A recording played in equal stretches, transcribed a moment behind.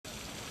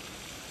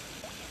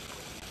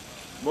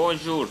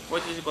Bonjour!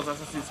 Folytatjuk az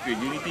Assassin's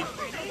Creed Unity.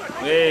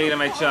 Végre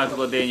megcsináltuk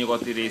a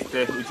délnyugati részt,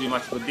 úgyhogy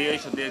már csak a dél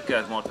és a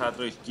dél-kelet maradt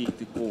hátra, és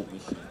két kóp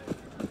is.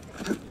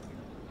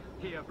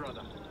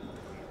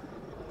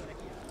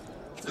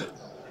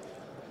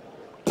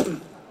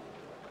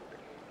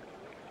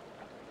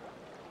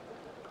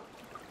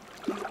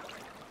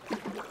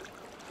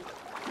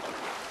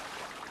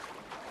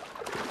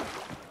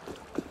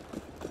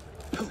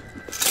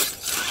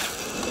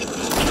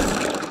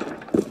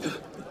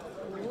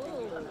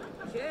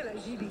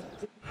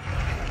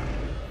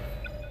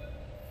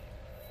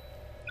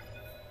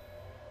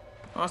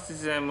 Azt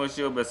hiszem, most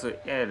jobb lesz, hogy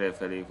erre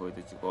felé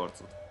folytatjuk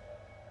arcot.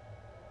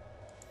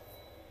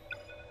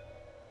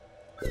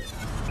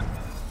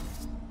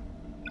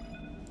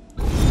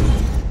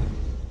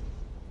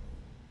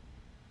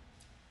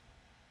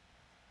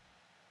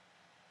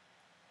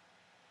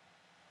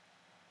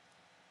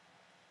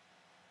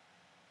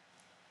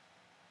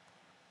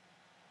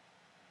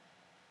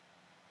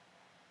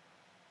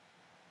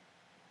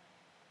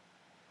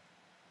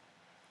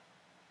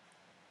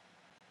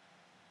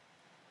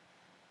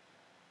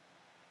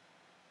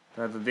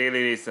 Tehát a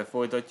déli része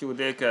folytatjuk,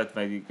 dél-kelet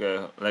meg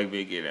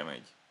legvégére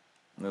megy.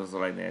 Ez az a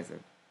legnehezebb.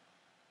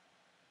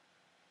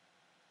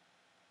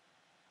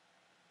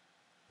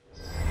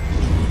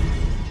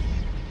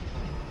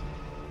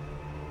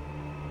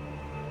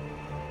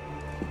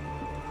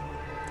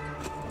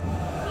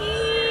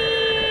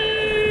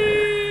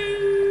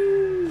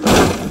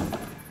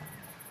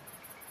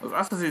 Az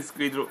Assassin's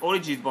Creed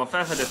Origins-ban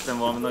felfedeztem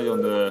valami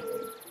nagyon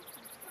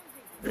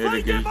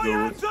érdekes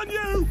dolgot.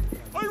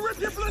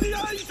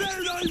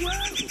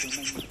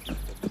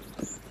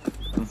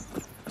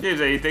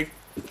 Képzeljétek,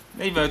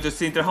 45-ös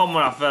szintre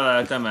hamarabb fel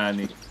lehet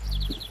emelni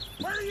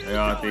a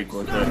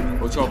játékot,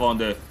 hogyha van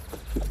de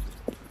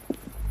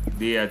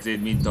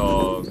DLC-t, mint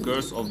a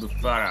Curse of the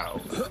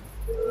Pharaoh.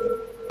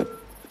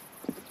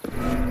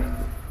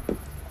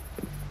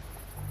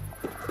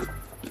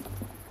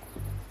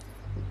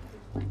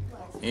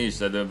 Én is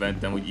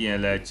ledöbbentem, hogy ilyen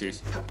lehetséges.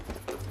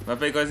 Mert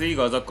pedig az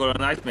igaz, akkor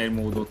a Nightmare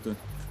módot...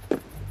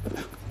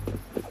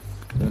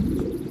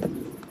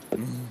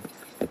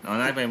 A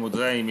Nightmare mód az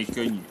elején még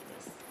könnyű.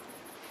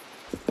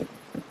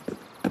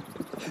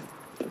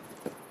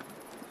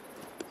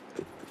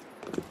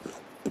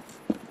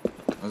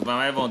 Az már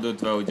meg van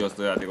döntve, hogy azt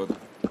a játékot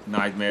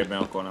Nightmare-ben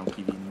akarnám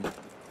kivinni.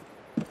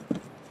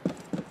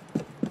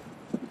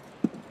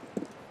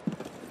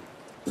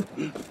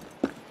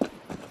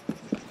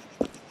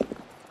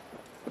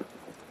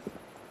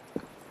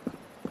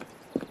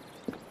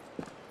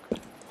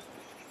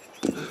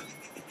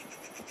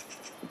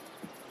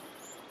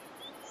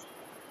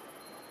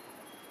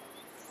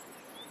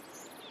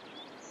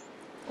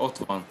 Ott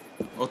van.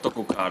 Ott a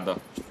kokárda.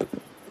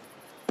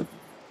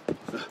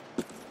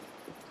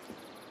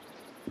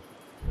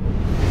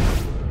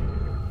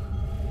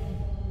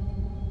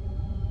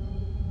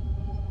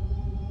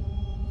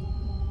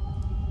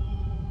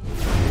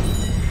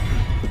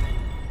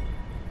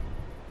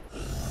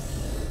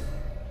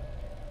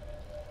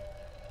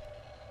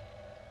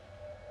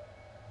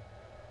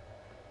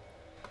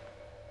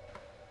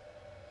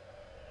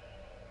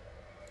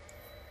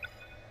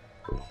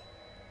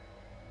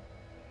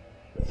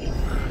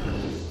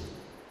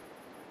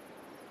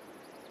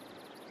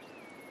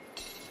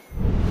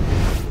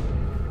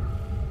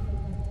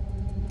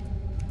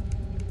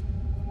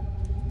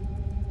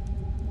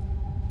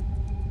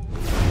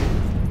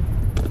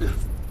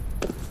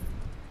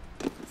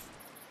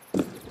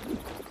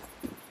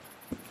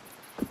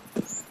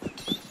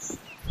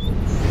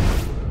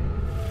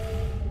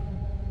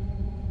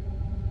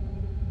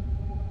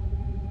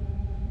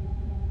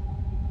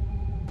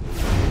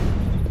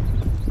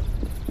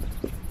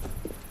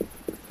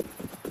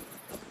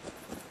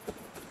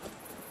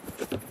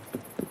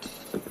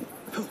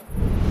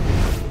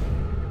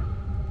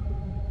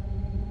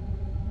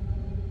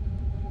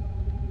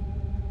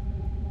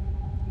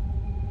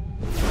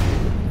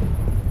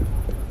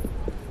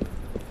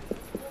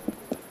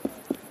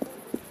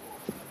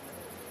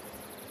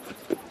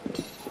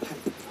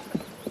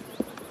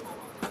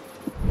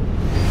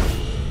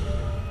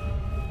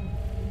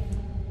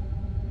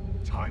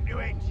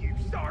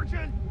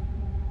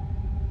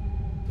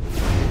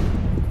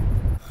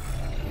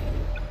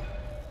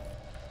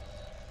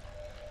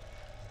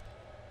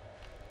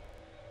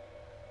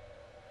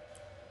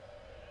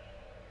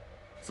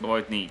 Szóval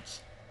itt nincs.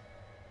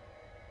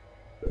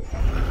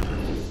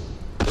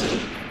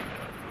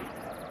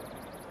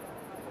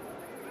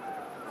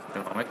 De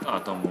már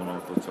megtaláltam volna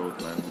ott, hogyha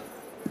ott lenni.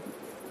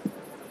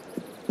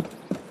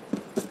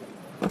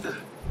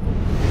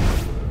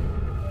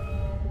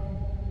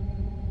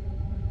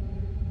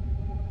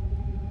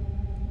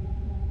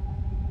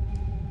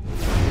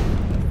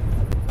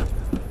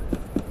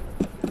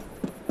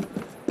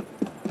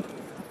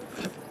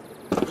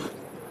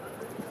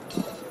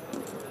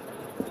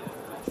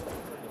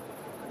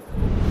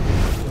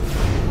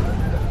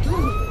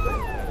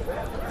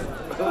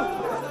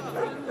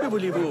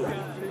 voulez-vous?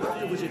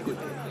 Je vous écoute.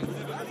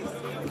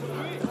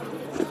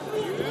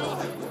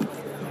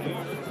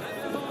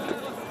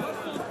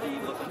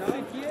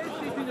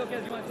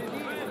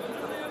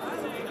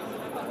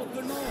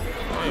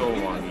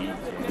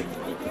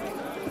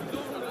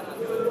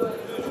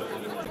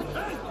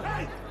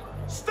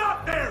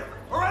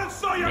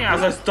 Mi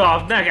az a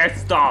stop? Neked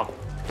stop!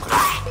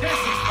 This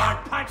is my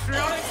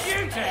patriotic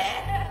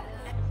duty!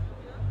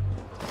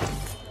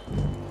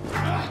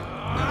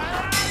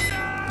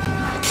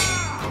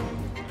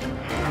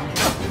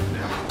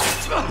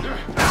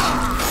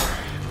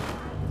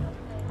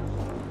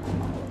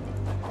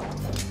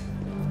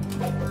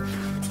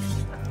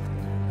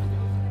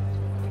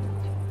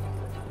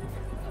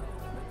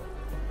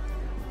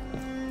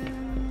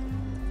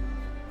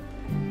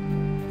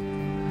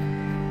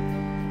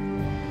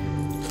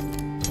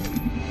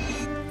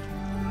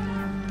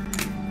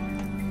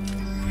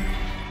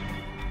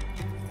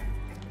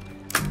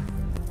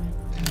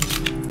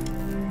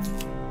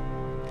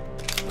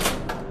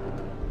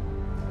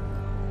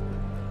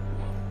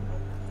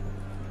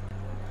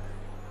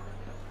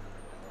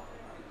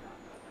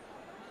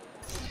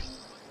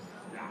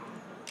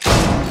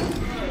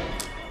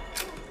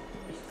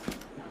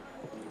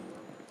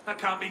 That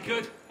can't be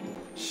good.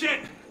 Shit!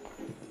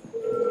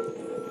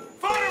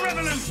 Fire a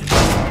revolution!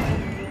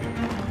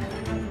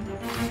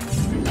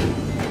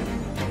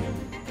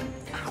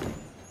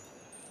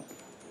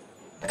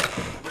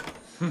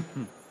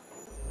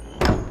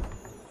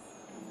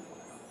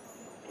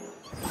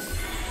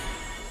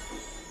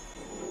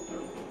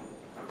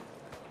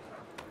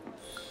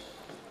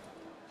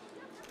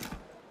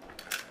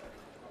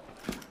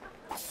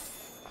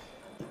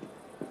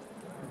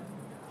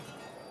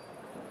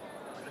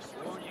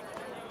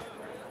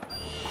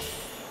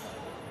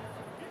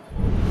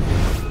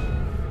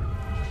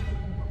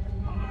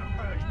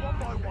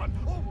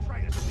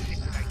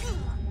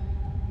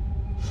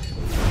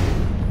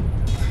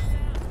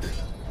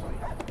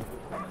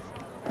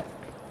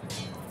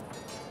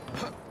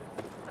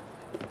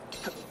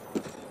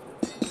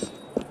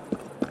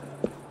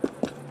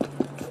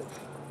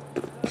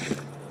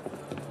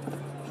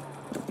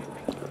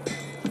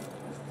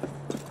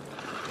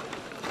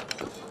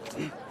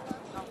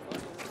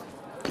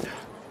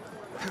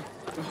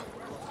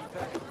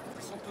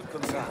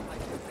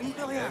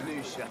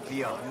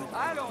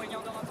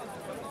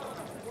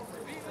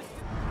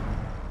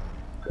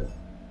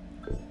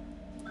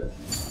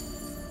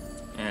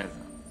 Ez.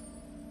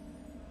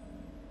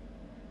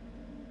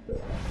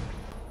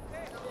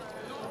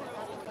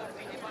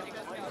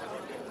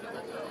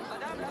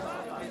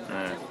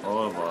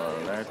 Hol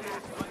van lett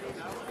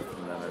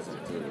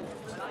levezető?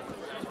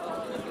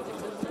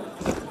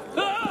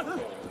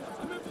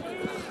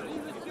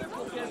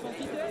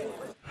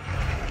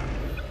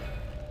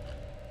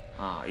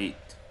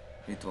 Itt.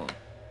 Itt van.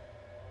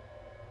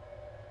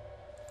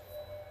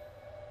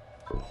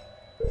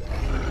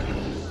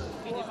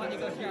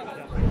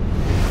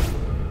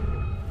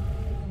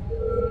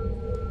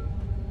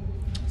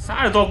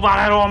 Szálljatok már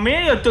erről,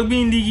 miért jöttök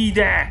mindig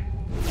ide?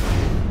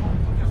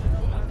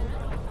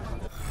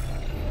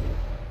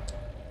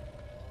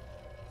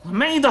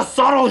 Megint a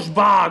szaros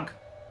bug!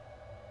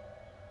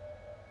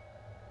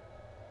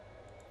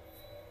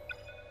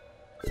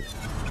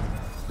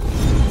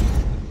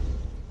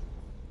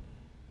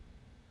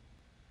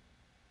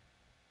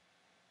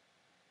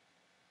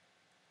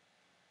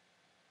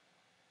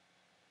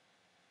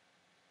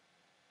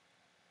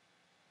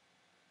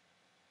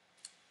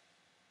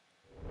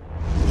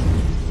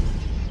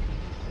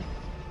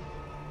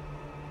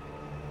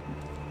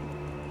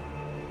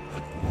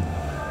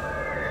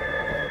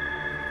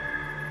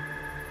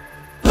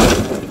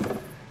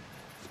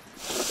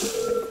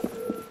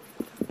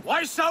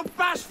 Why so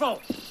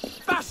bashful?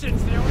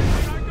 Bashing's the only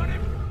thing I got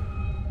him.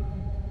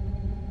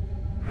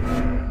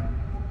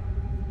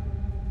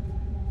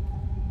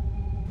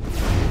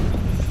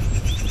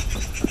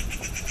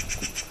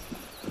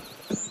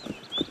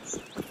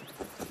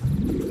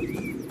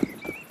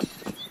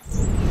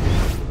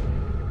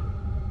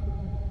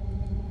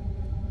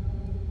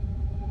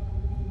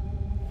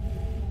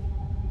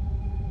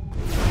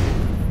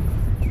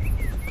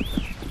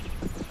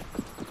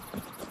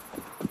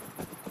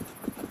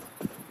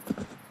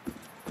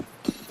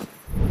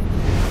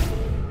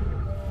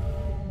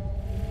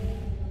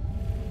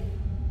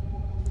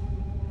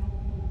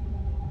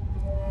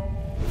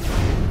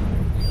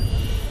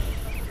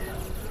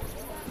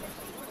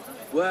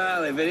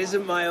 Well, if it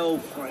isn't my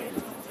old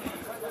friend.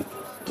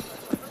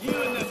 You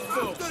and the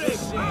folks.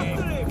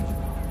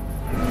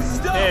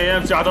 Stop! Hey,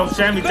 nem csináltam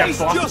semmit, te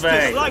Face fasz justice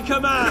fej! like a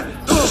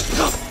man! Oh,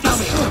 God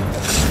damn it!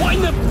 What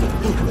in the...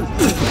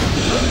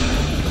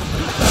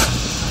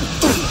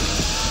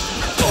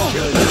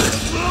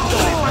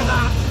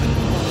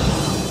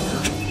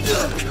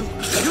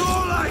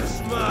 Your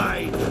life's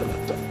mine!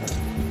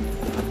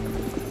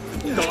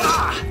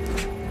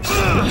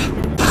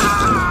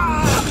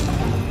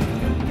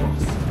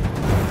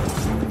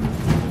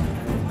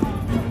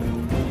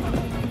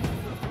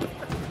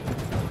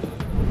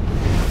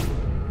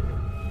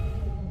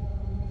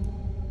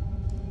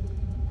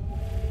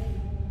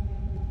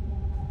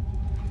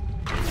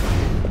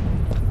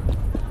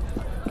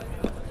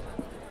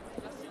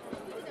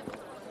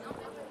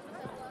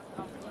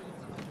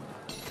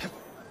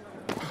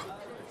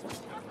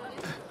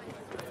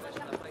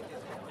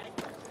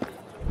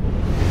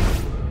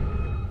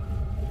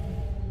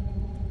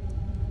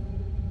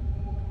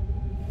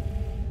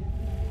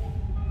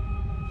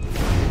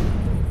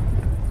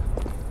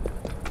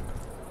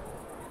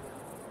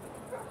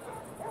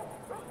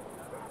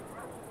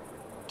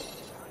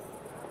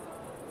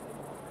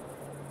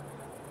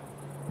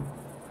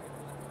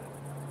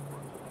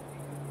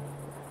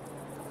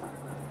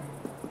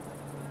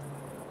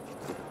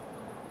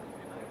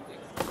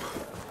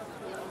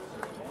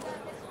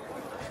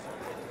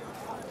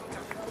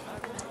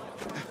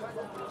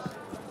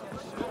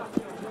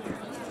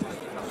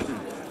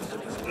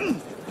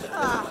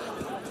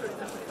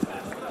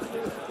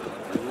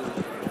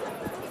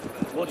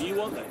 What do you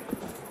want then?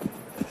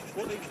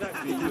 What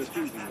exactly are you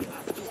accusing me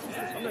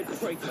of? I'm no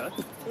traitor.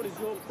 What is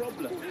your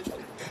problem?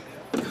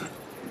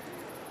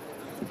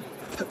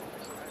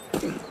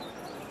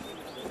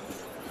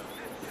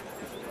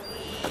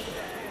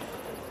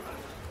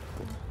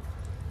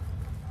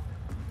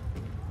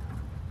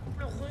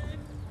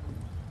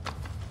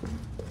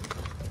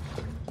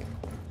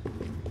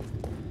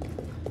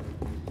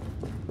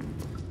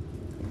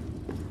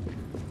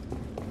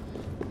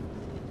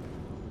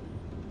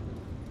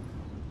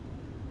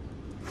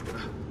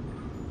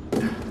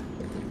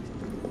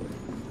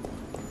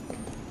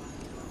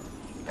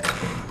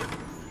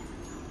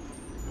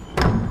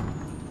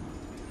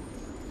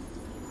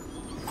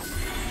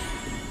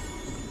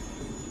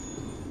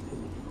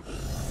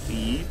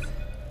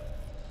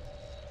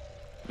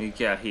 Még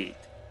kell 7.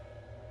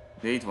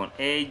 De itt van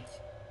 1,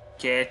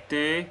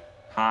 2,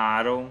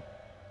 3.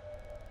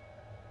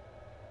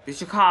 És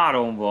csak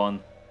 3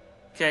 van.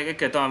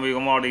 Kell találni még a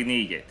maradék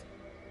 4-et.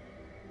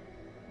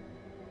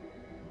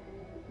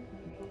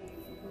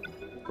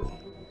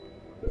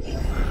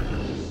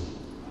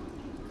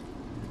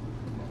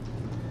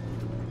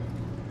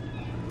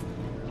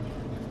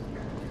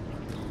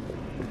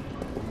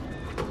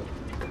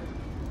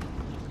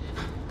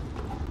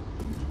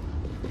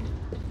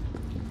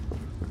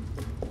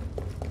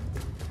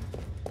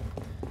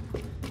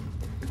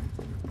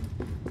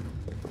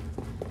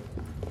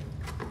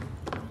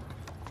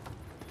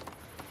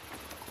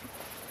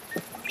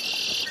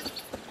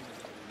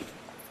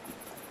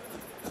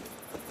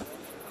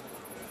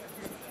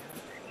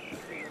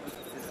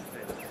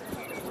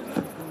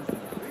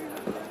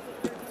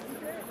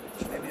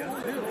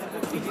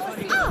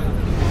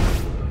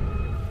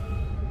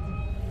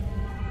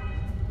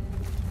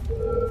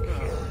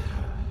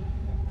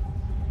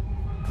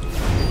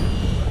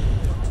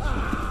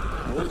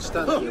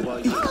 Stand here while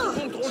you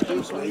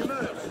excuse me.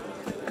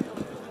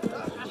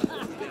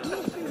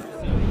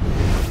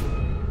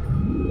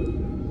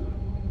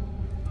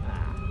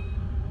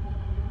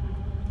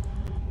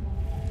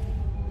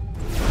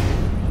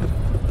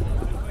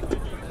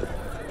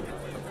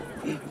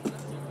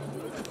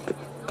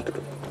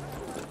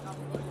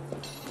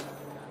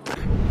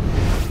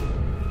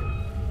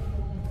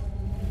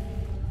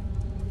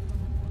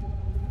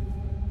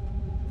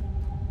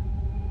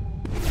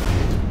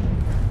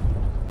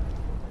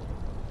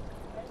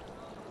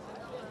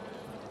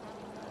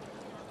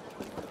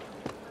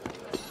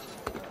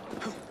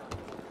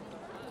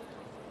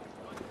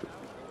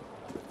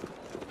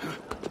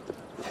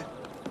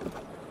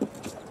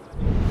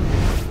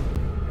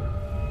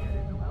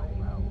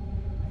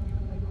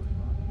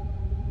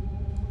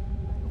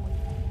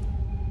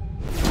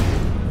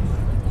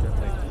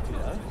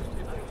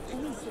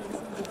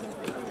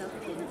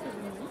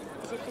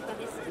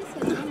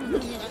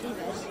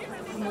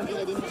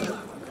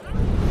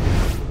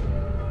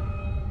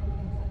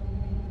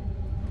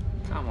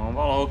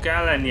 Valahol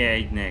kell lennie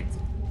egynek.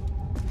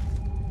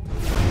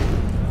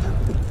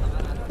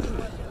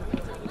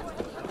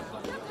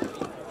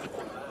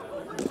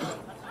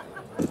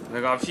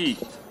 Legalábbis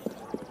itt.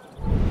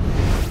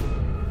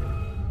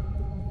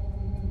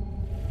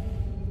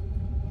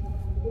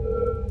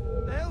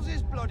 The hell's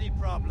his bloody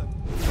problem?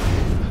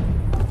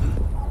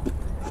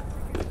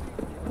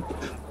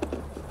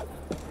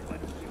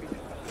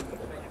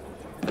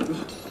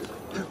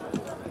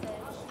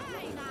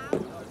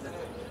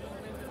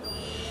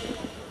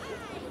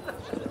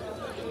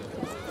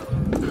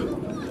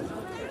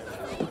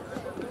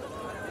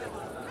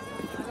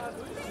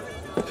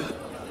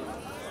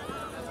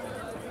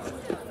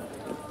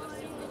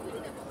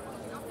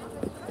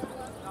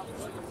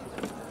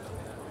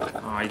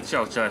 Itt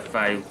sehol se lehet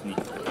feljutni.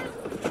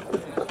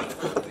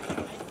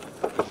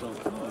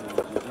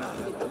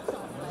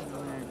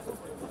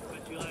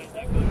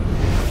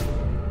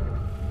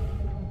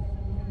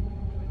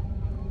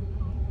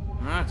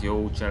 Hát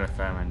jó, úgy se lehet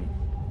felmenni.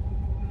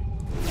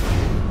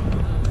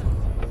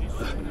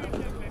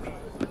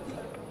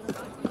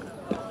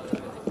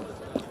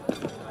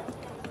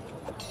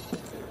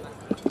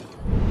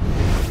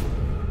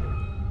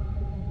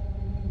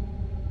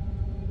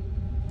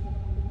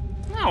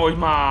 Nehogy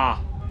már!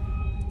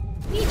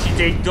 Nincs itt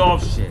egy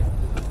darab se!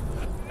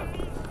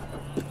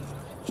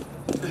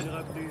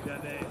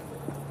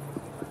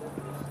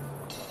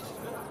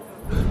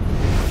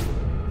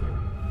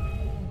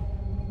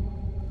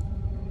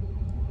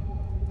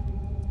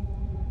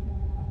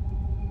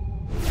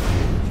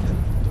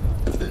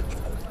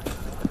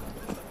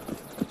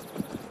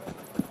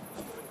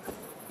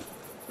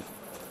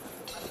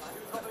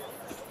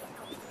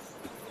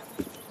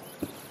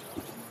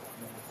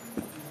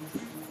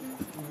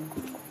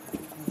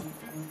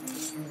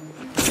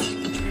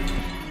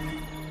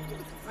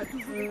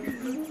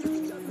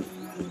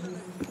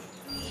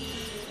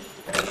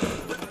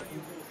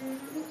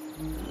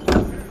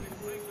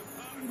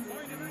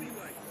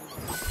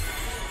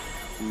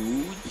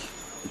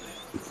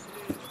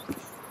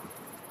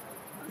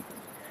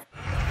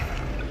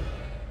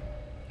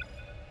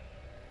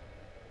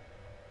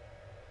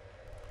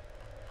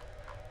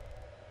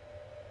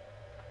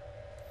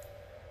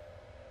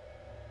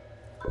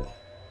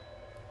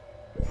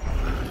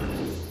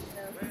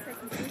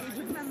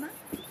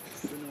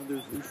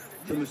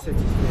 me set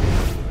his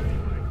face.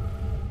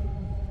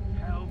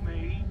 Tell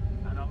me,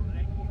 and I'll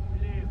let you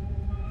live.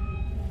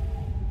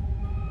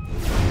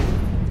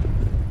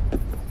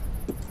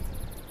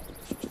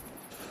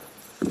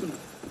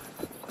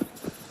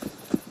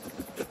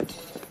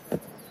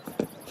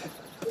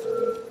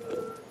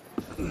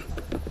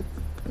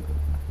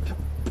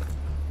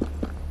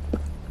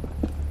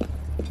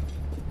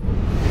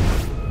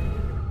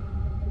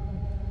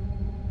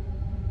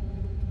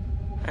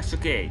 Ez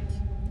csak egy.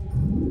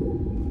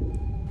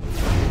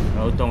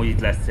 Tudtam, hogy itt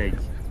lesz egy.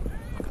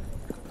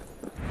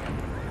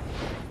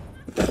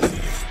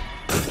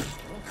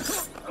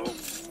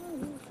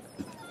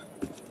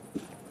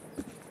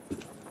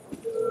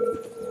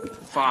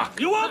 Fuck!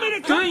 You want me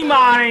to Tűnj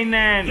már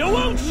innen! You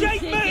won't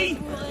shake me!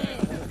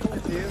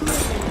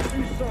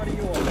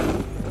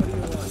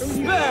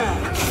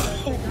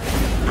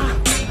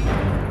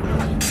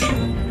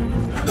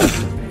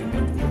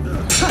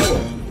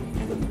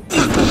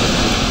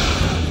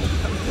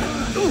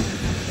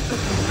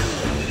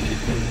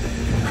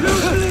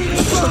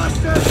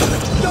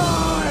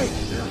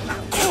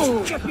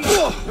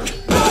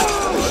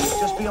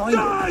 Just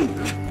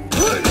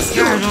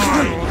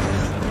behind you.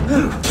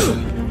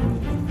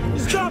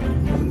 Stop!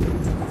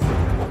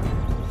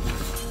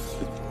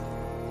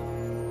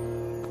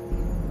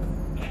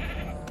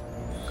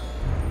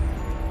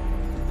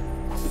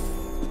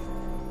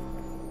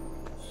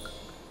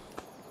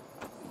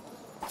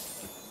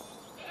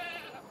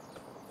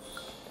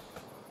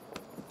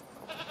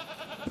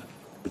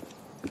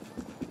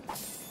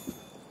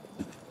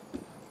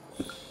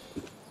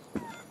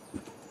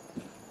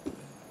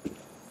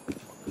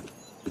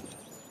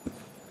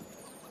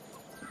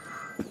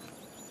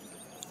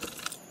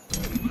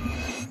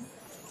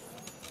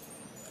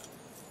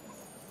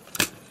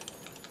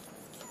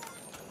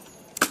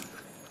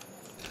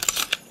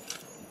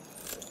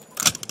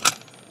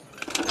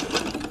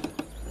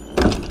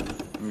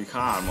 Még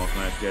hármat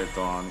meg kell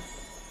találni.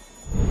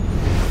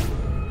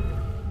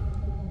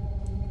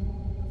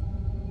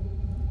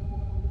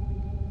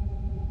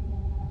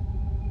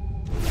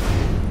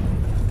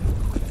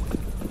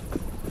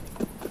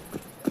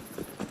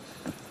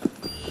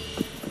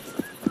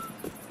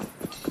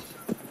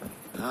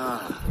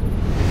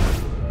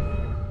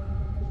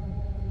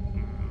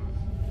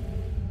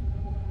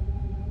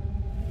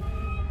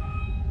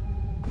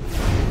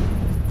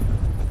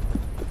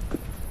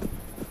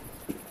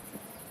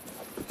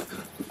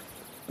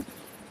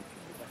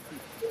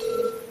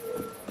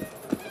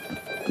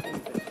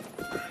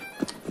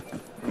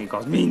 Még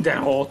az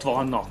mindenhol ott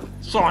vannak.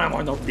 Soha nem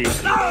hagynak békén.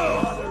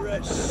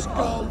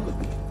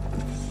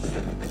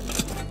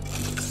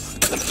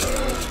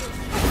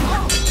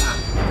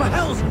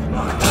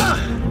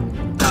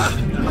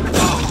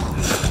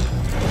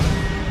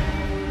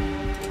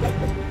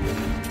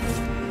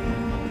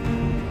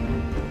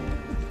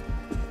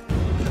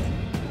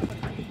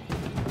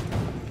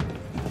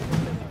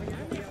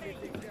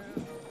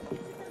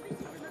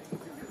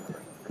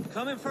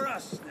 Coming for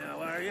us now,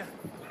 are you?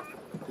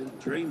 Didn't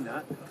dream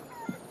that.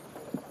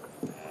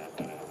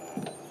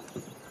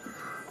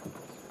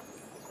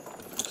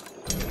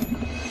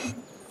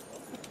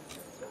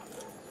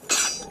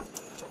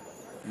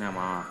 Nem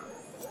áll.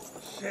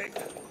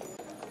 Shit.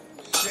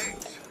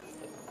 Shit.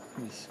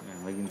 Ismer,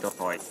 megint a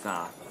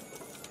hajszál.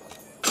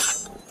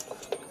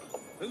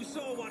 Who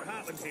saw what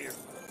happened here?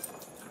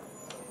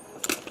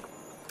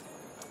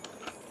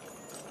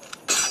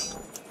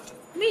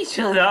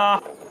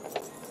 Micsoda?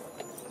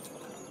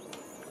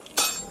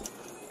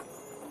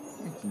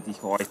 Megint így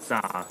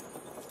hajszál.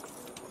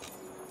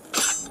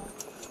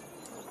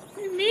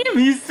 Mi nem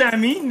hiszem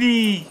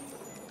mindig?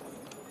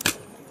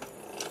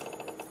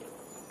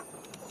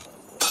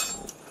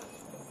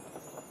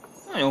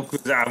 Nagyon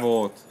közel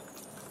volt.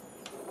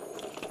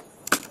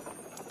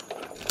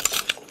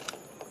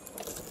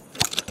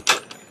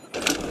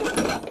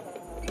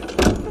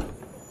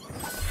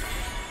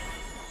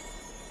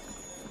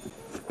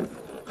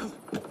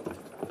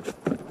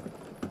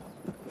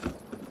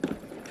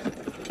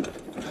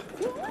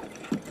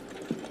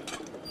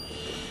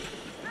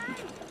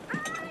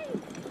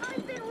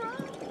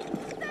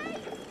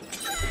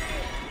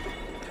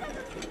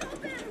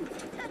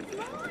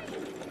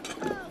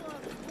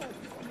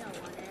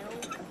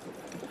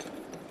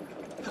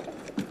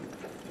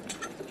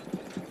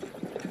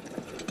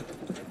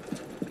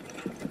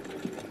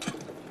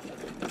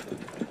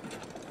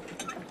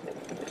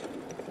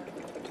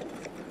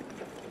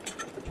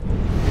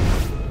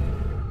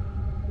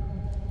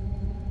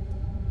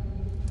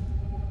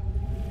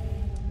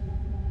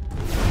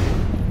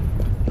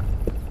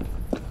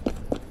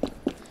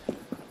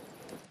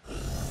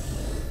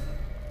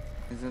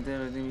 De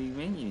még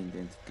mennyi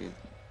mindent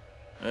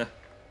kell?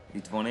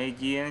 Itt van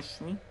egy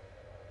ilyesmi.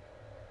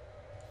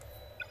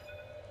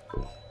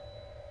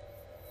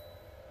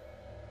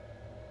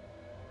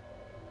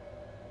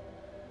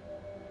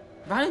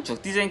 Várjunk csak,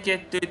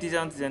 12,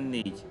 13,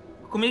 14.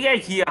 Akkor még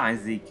egy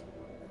hiányzik.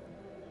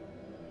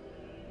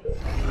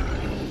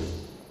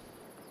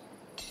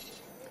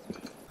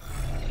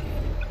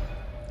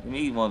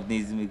 Még van,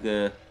 nézzük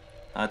még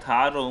Hát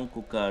 3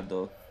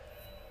 kokárdal.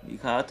 Míg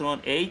hátra van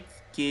 1,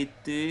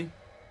 2,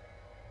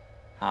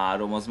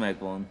 3, az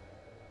megvan.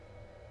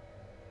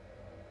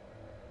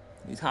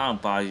 Itt 3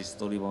 pázsi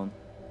sztori van.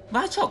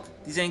 Már csak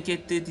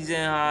 12,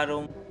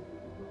 13,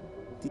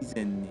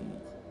 14.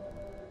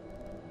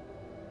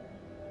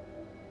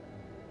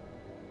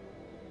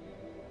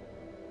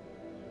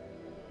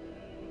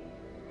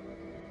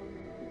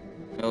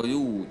 Ja, hogy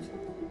úgy.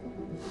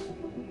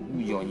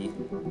 Úgy annyi.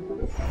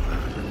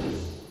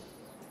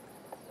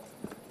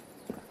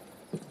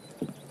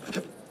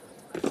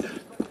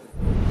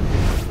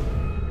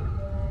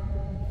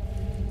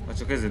 Ha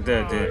csak ezért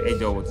de egy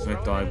dolgot is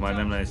megtaláljuk, már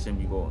nem lehet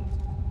semmi gond.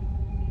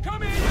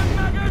 Come here, you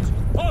maggot!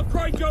 I'll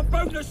grind your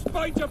boneless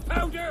spine to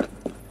powder!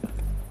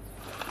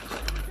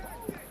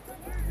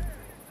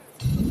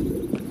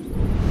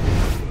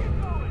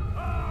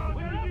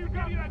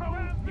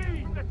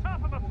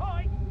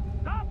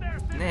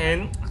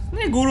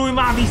 Ne gurulj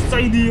már vissza,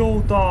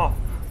 idióta!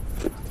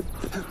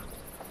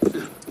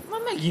 Már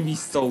megint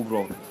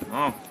visszaugrok.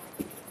 Na,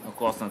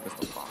 akkor használjuk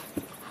ezt a fát.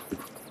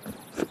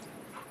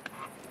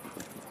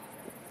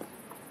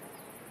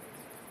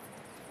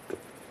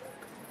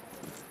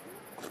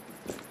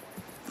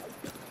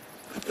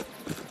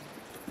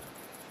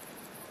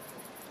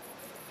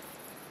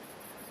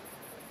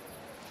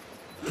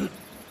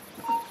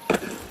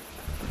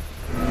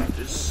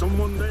 Is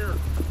someone there?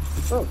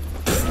 Oh.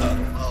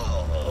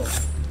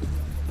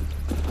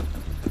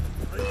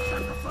 I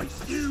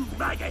sacrifice you,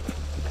 maggot!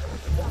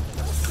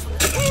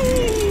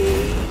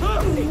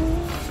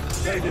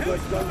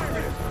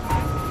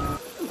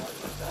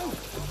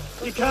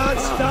 You can't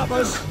stop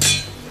us.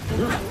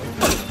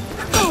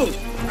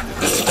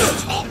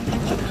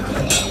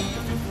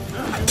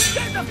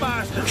 Get the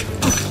bastard!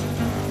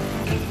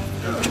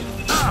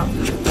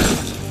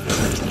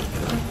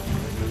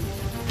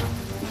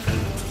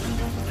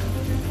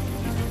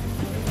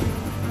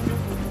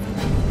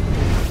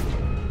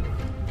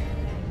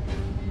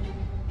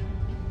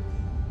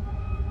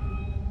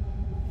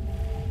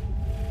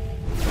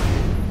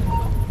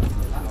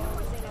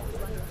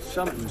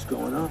 Something's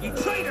going on. You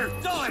traitor,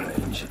 die!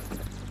 Strange.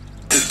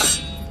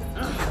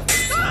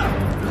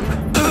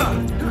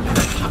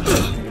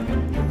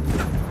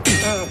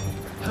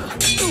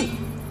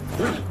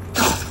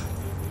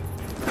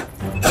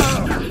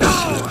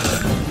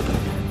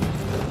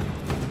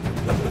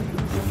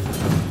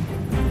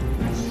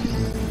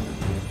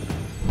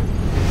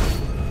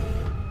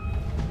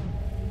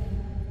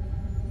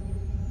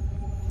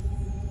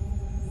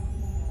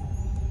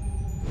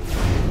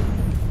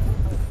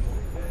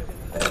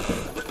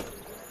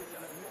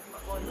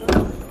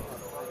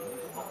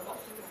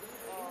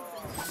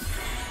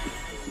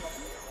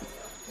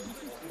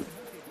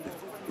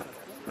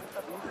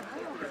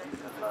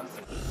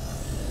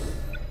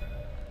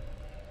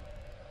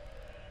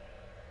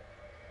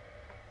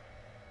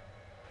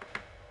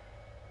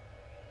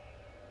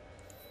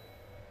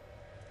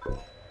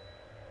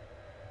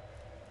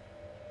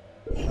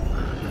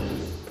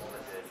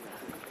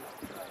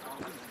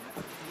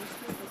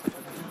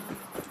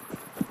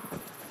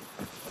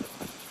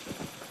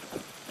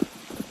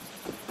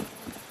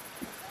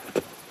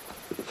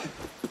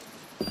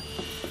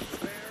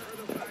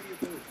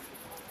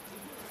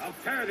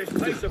 Tear this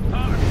place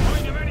apart and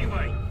find him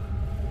anyway.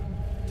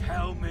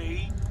 Tell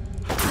me.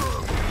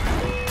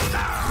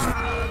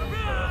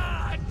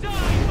 Die,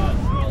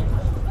 mongrel!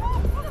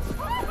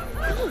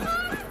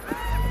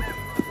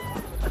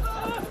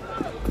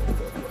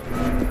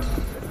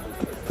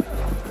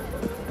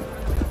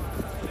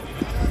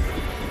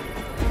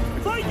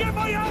 If I get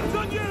my hands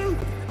on you,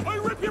 I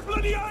rip your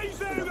bloody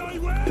eyes out, I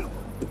will!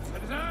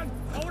 Citizen,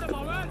 hold a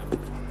moment.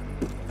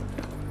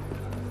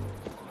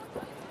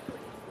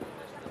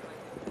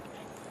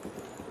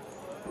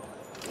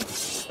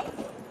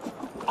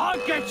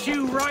 I'll get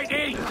you right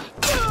in!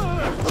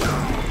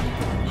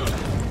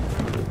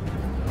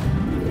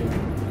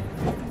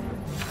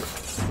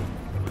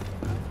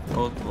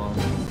 Ott van.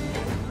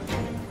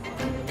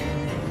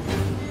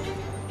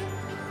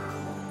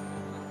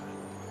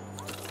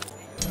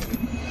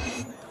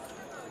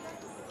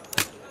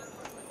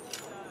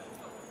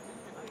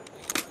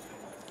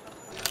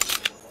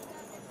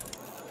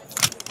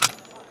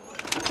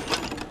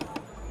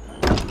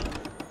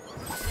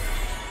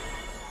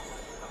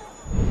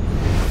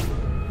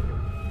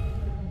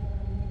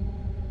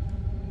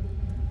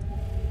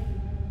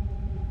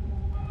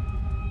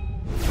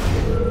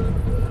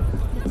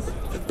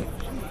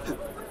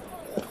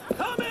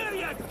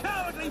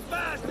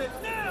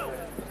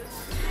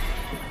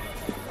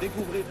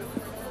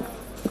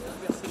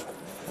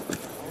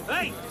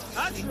 Hey,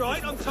 that's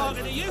right, I'm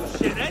talking to you,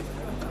 shithead. Hey.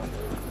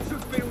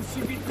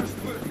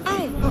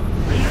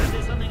 Is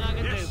there something I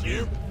can do for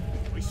you?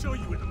 We saw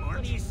you in the march.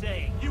 What are you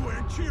saying? You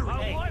weren't cheering.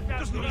 Hey,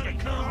 Doesn't you need need to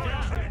to calm calm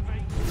down. down.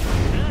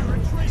 You're a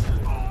traitor.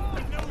 Oh,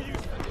 no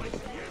use to place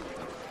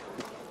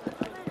you.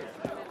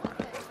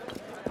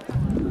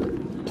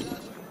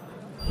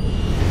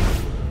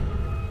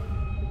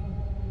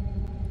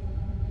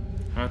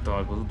 Hát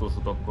találjuk az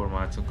utolsót, akkor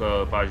már csak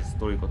a pázsi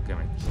sztorikat kell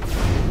megcsinálni.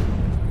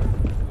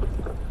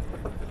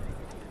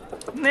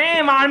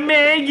 Ne, már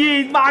még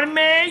itt!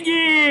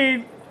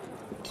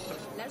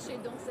 Lâchez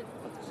donc cette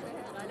petite chair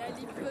à la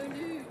lit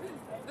velue.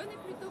 Venez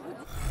plutôt vous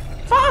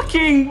dire.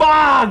 Fucking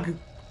bug!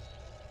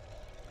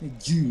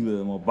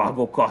 Gyűlölöm a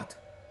bugokat.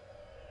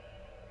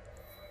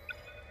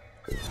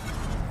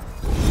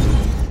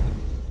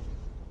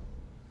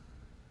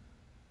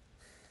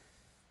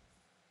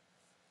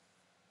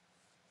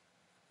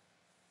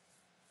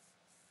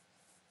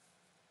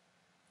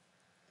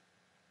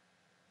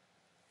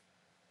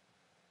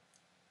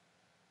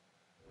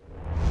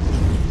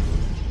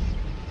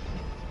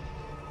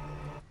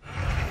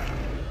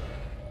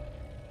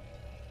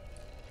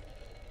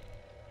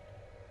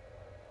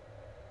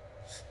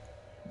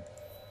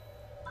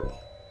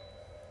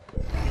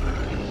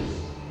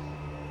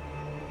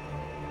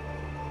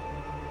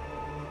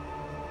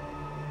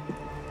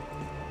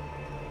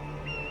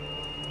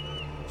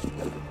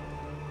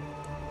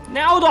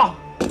 Ne oda!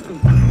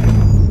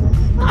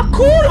 A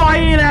kurva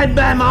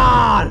életbe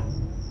már!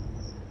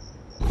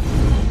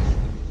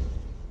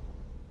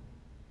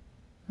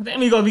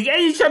 Nem igaz, még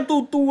egy sem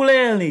tud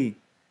túlélni!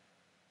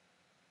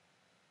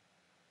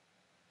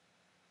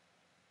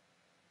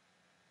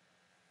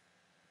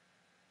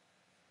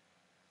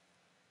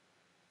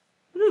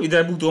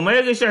 Rövidebb utol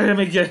meg, és erre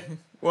még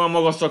olyan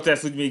magasak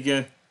lesz, hogy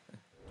még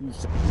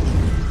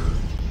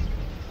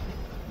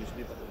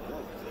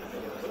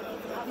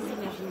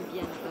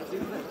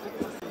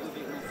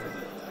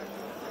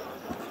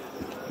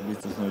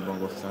biztos nagy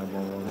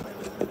magasságban van.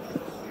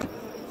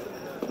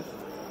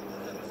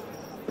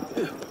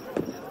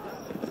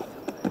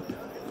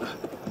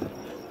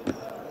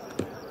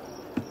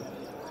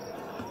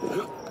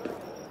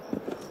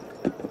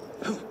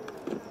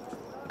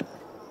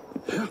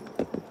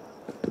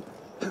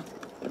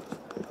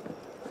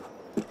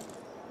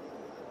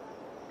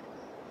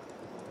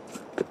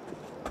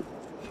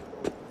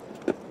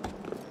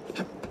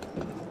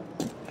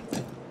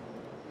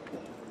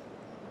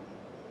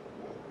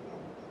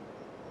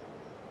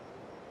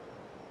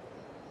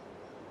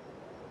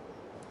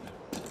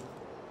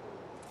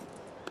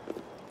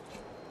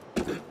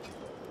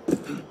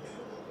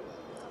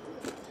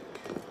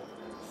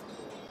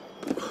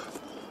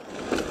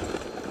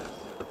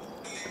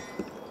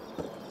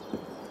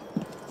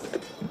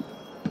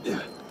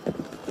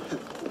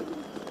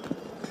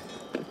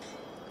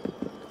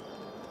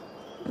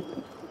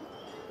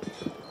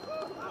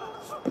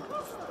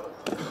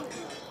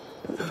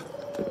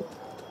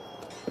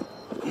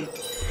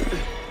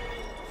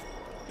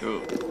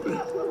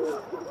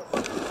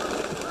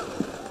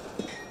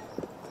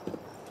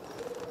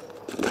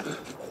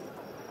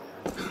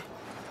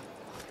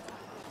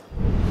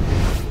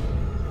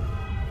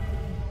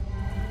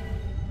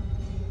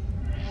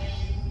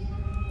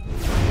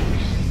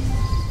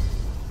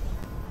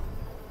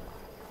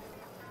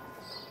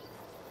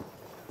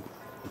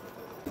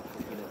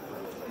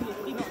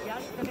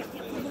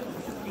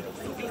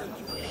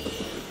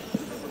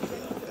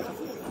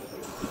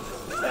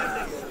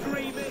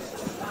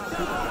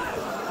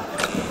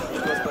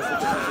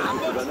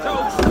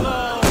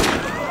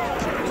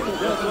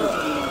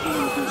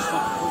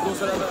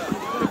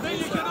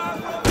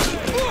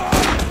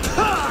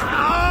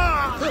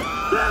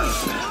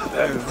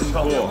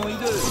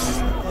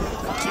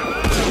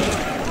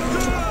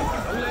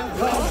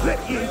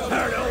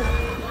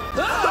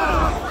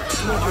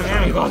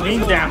 Nem igaz,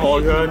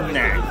 mindenhol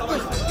jönnek!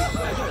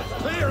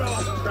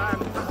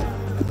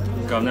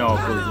 Inkább ne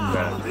alkozzunk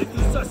vele.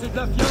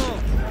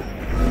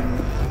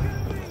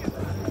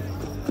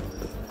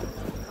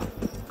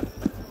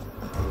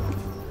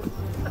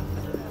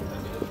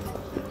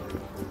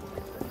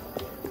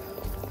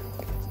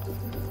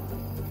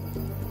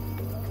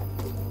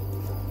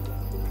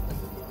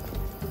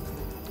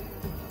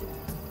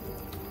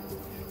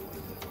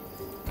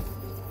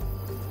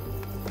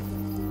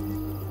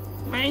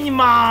 Menj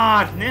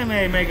már! Nem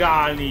merj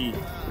megállni!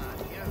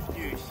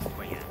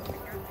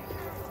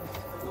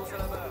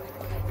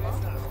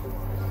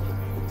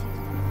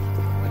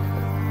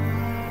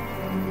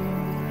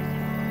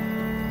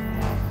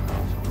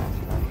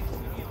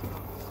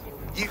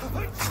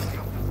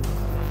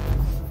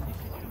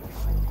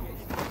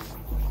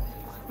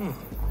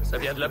 Ça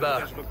vient de là-bas.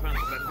 Je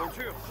repeindre la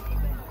voiture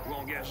ou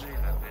engager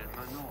la peine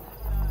maintenant.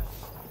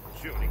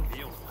 Sûr, les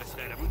clients se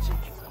presseraient à la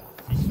boutique.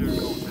 Si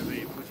seulement j'avais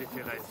épousé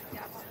Thérèse.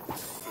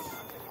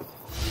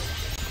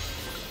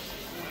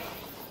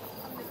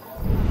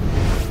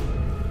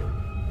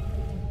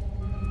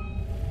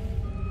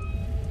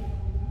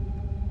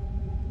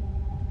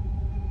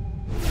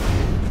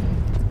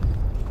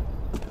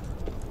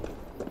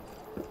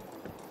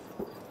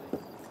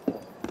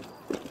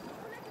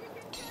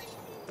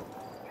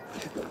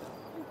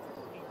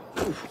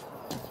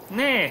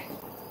 Ne!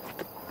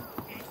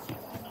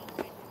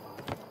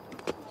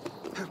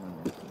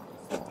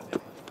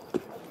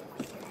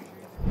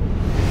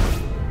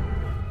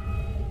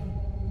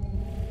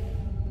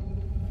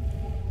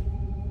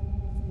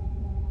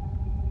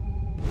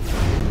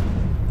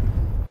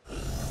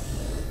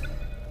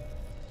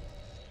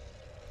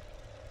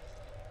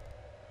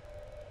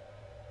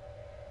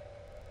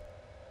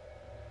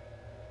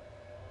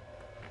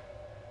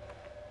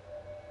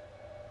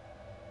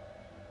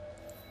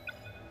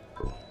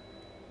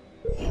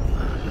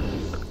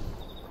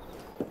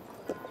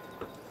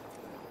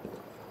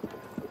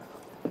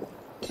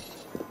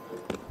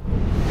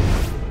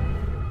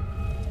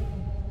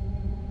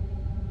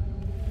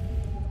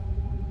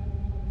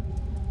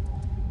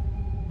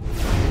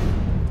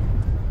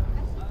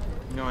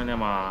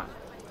 Majdnem áll.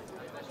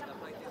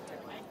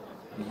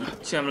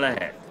 Itt sem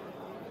lehet.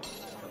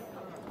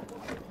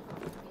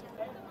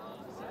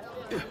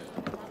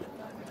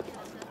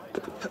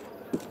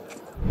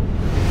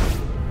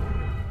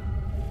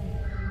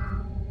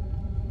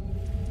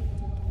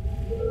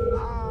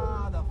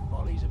 The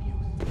follies of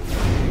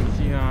youth.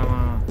 Csinál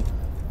már.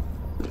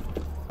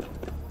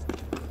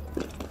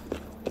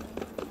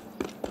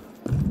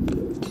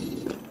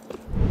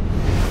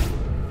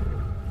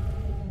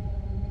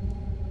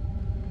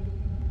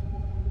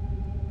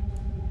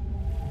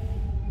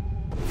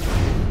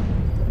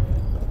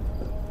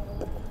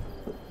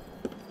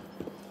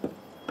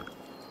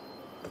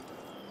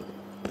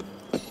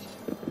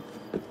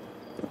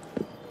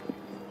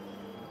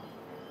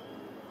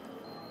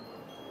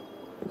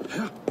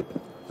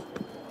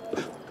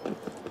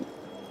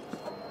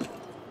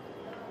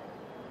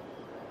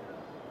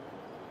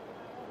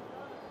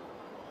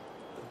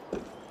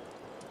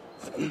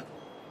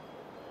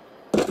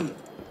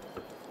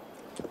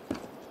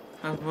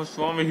 Hát most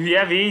valami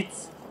hülye vicc?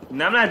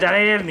 Nem lehet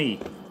elérni!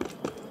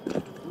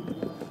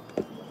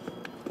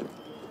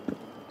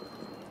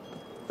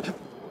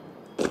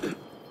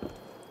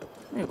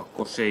 Még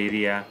akkor se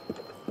éri el.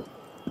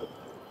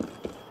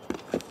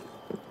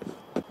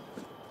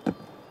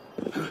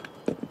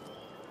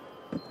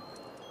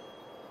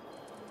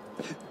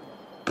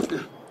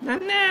 De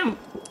nem!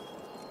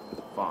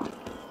 Fuck.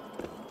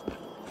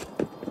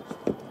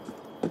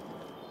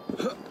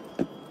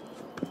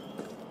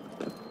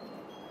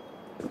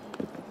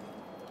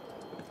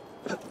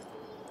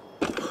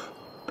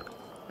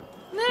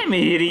 Nem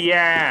éri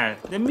el!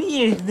 De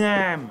miért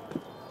nem?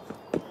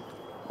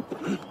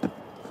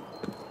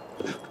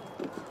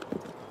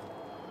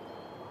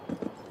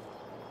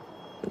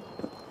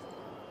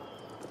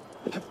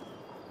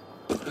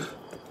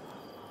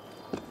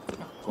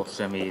 Akkor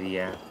sem éri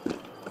el.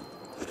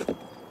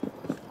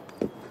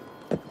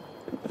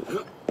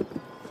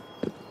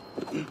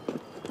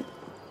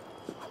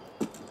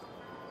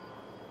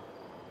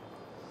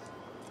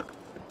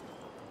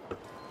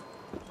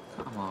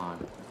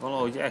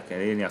 Valahogy el kell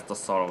érni ezt a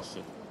szaros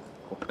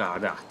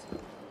kokárdát.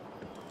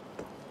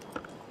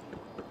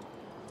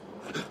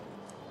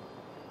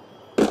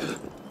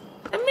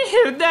 De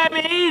miért nem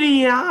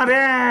éri már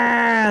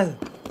el?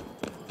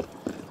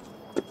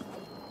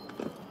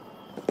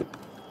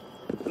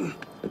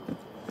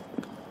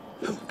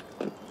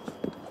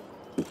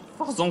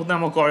 Fazonk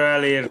nem akarja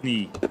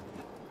elérni.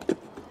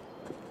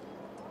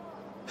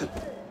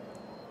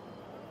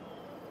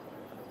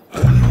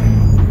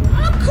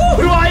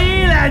 Kurva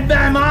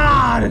életben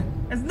már!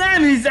 Ez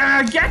nem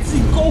hiszem,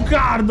 geci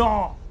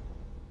kokárda!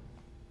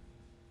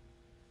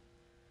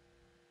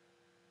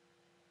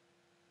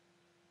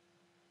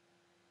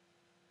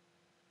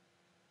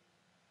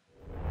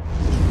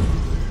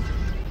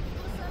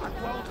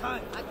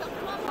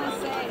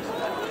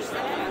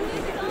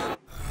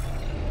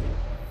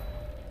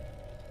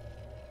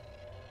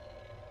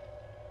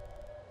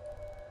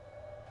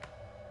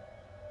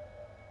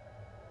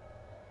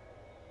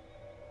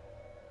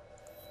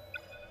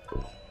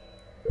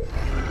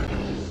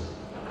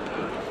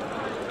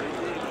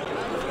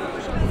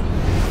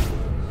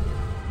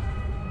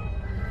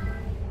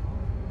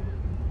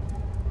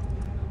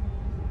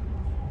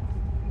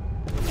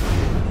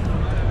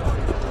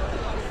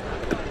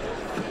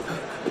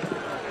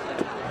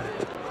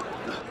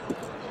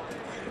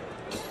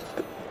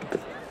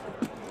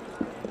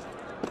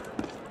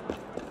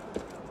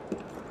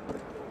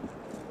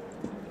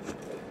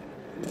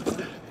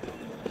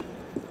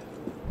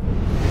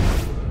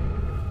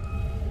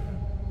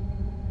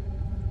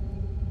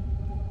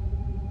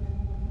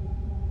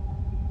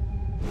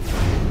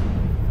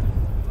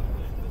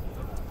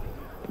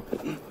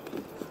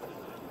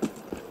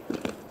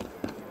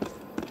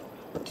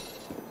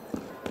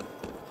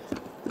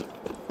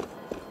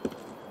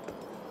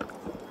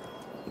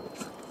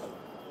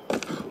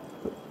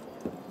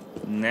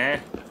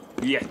 Ne,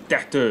 hülye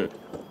tető!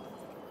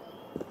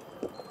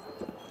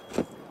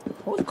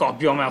 Hogy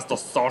kapjam ezt a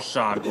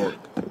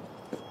szarságot?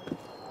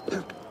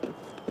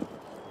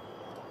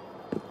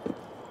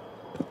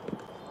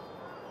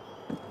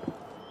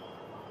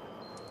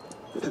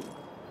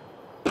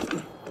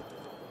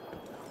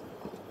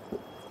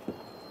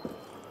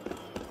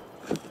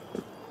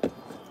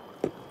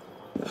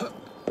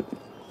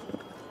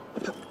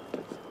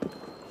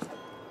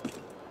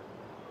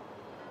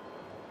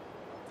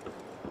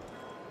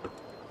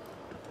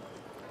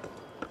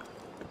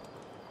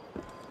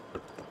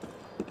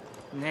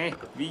 Ne,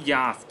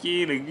 vigyázz,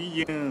 kérlek,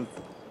 vigyázz!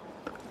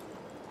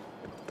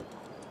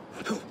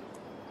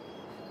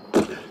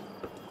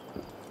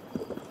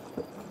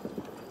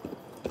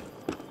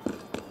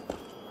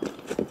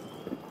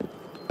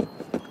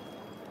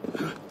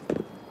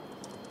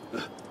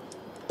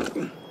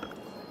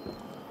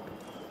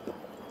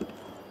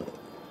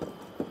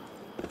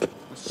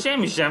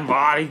 Semmi sem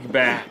válik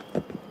be!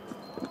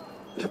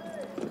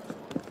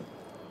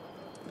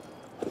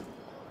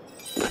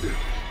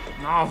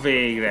 Na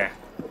végre!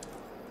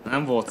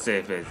 Nem volt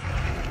szép ez.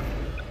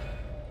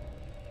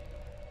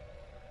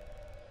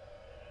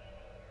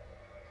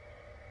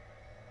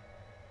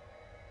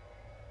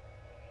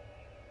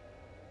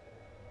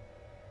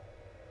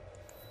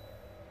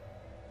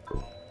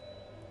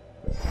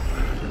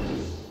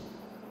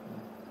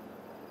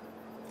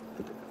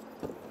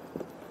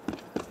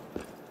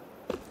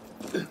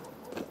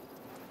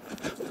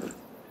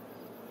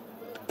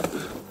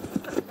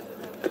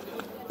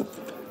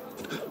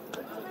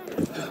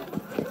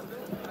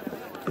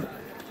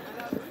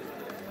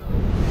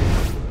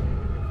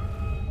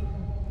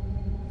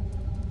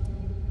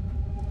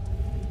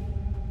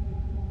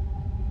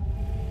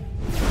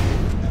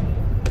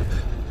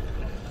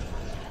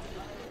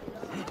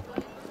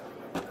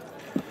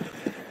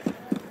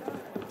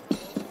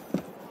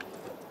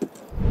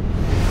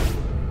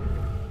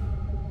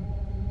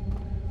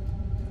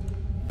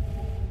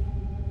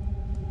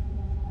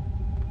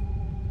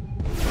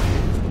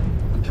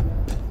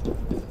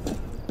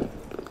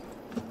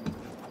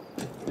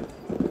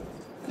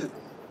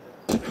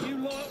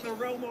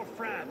 no more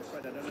France.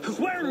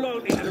 Swear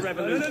loyalty to the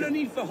revolution. No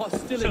need for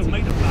hostility. So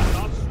make the black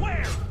off.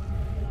 Swear!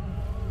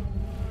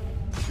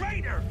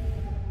 Traitor!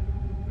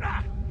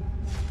 Ah!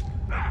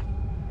 Ah!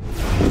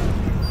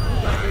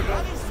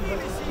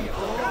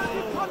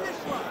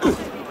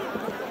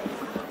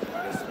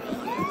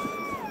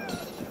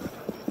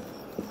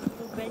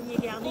 Compagnie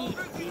garnie.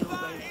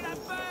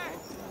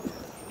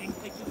 Une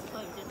petite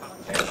preuve de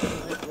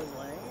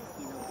vrai,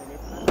 qui n'en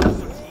connaît pas.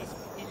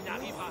 Il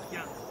n'arrivera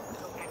rien.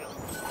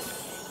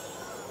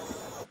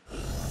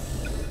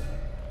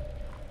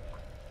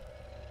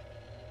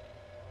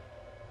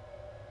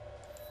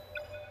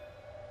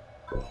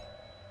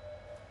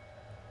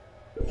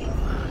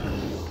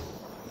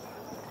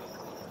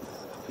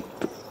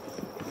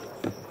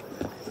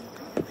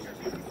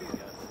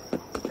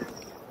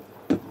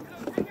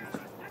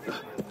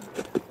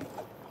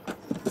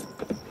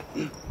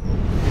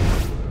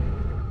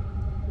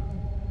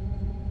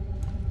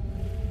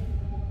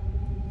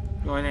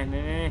 Rồi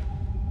này.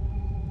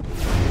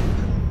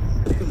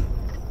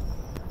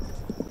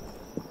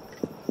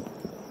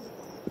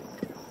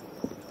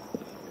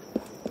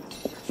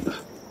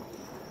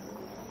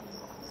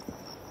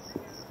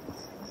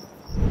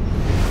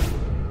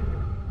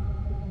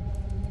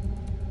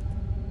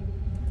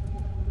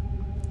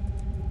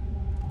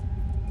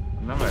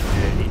 Nó là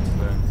dễ đi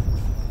hơn.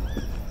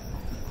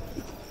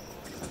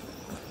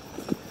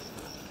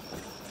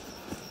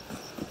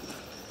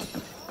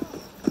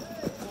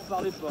 N'en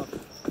parlez pas.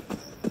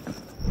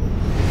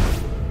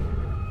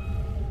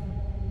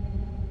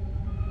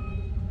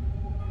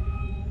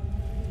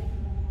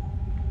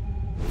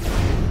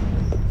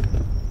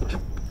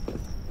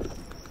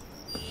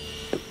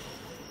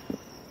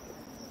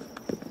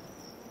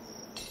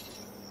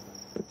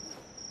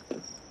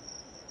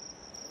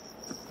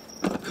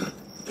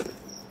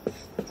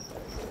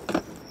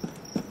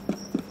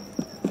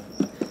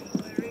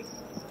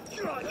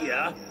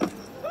 Yeah?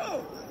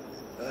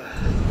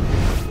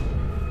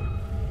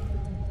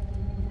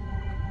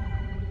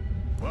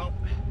 Well,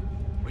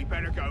 we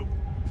better go.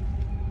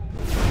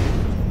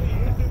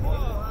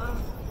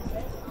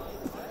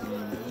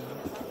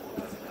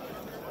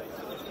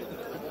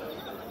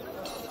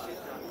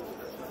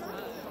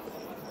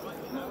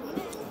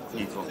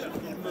 Il faut.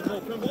 Il me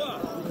manque moi.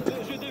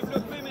 J'ai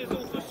développé mes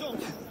autres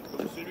sens,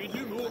 comme celui de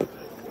l'humour.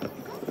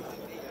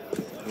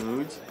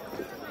 Úgy.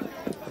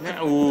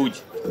 Ne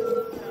úgy.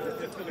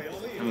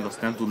 Amíg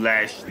azt nem tud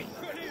leesni.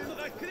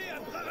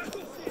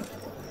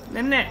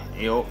 Ne.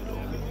 Jó.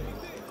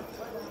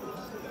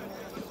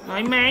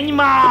 Aj, menj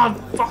már!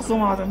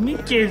 Faszomat,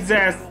 mit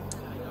képzelsz?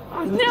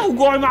 Aj, ne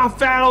ugorj már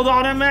fel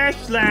oda, nem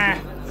esd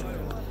le!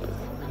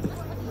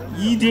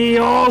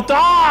 Idióta!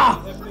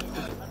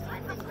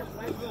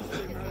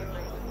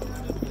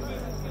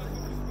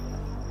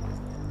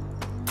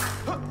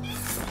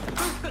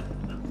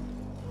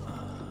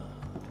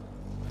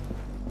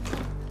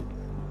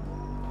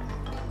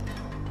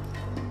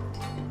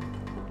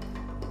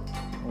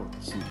 Oh,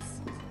 jeez.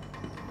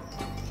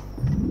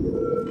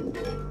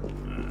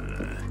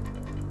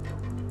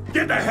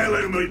 Get the hell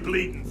out of my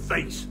bleeding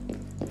face!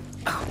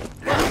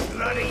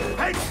 Bloody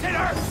head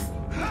hitter!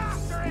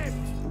 After him!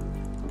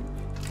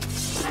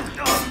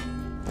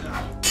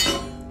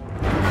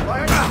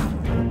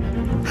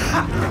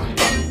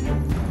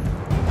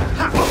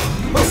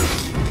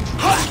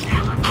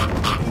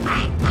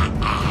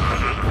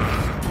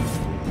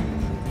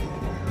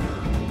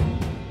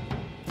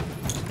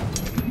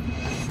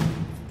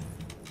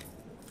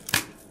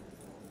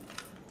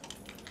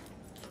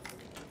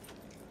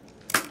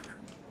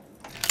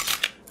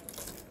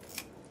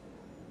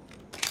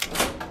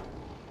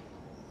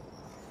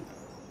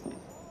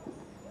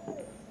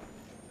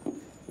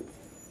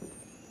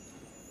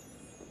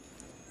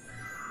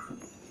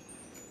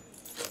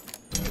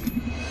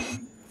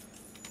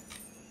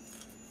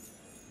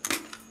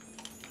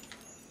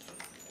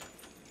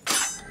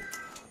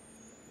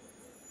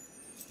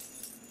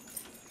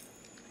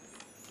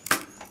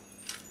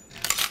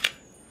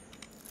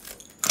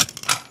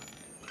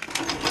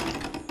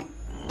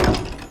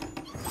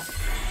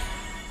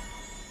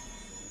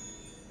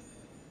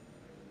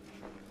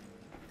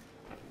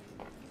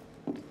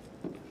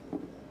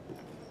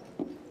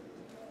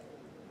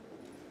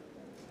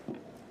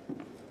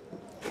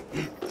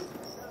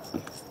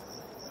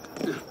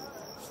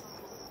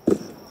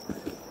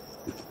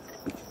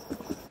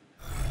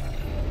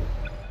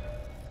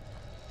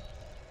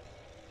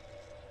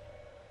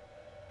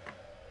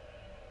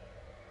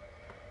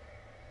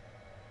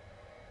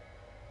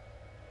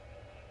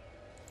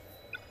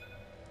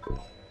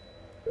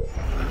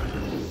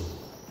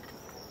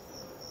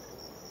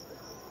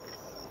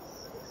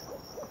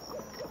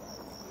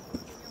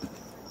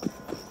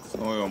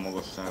 Olyan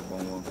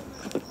magasságban van.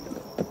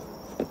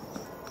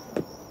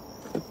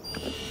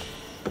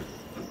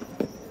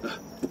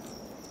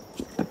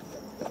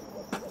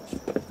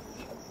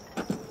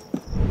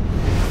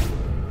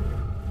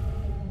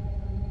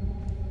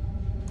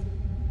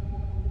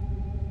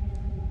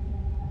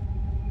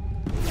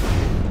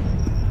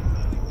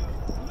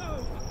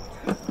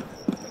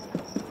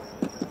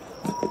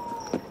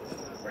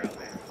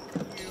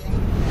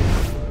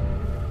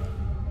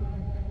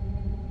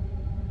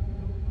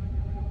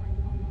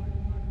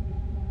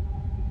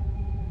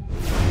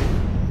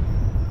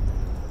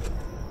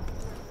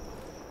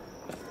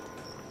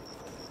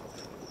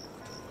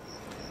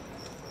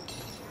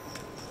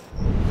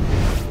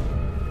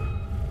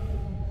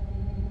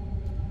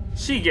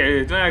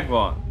 Sikerült,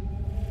 megvan!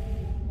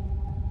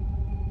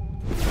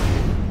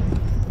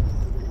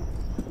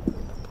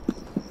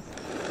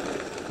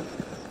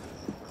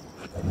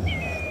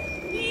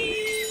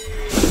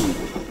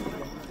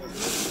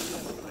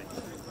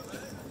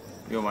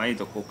 Jó, már itt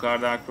a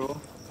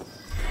kokárdákról.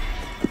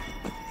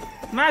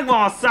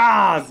 Megvan a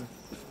 100!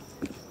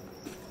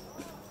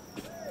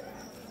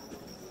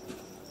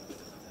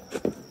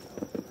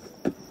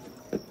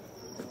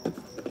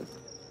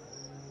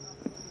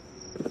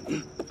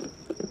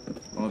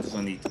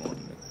 Pontosan itt van.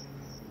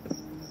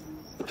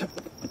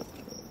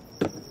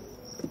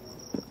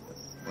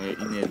 Vagy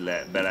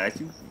innen be lehet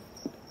jutni?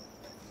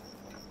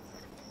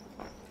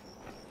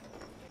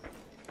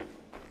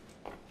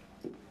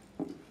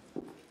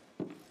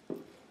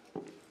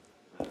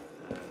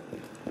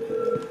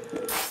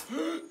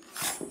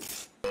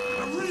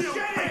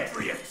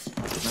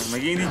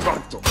 Megint így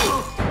vagytok!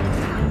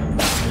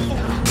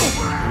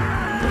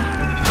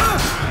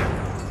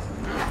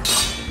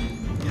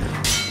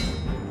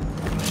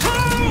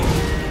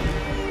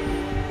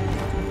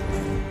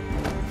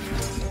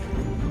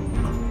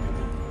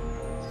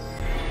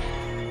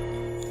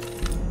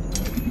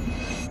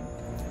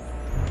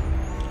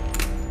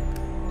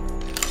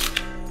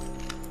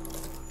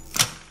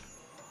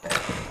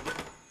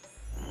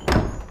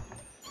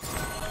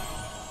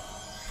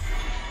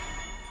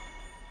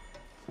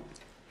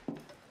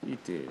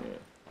 Ítélet.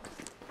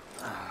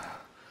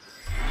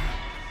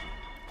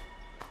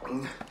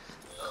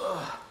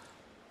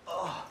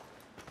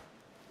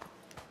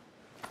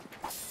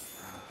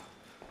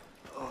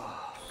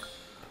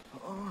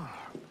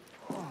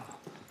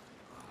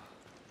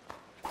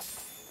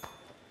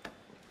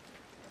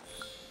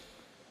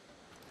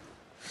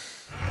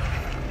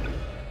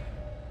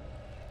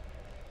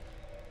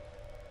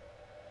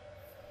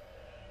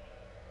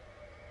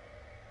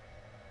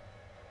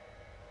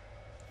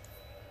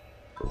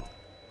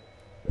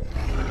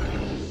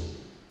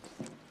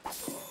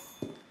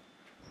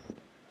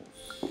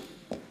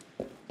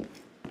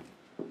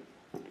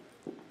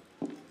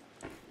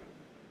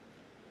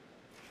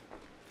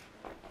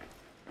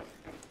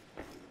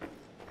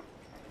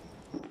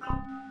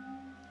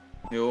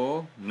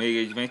 Jó, még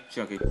egy meccs,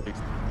 csak egy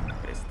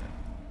percen.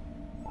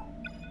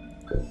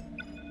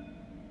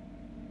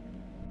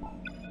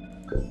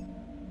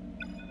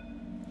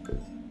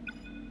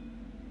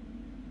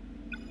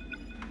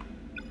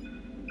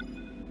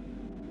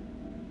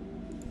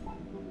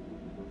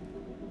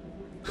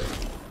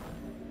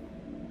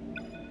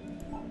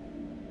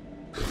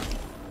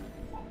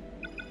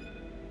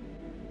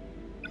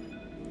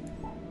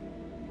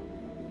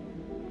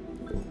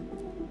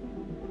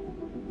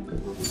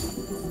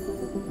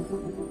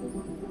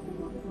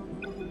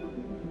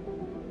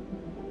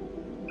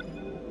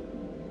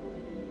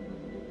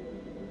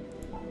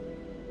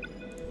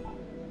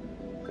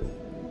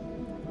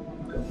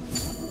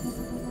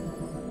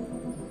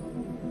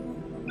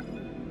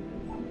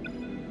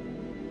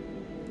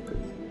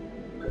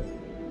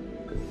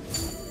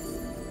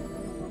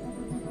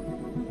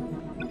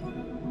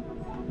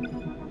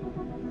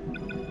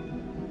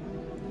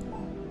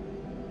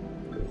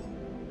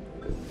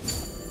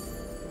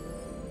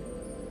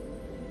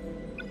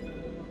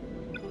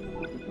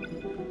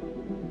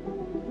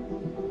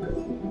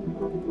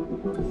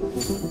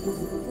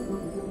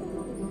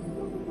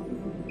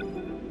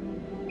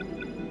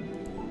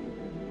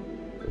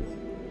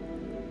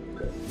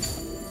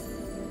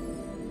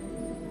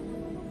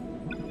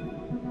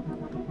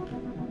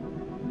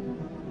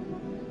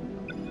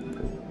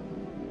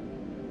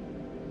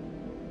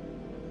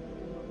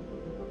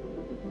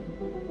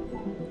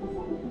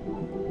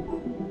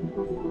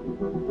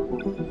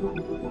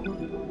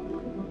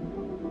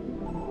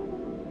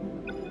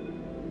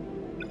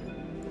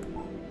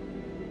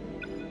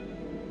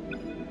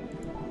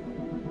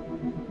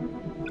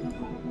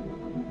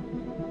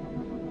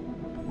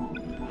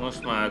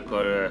 Most már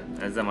akkor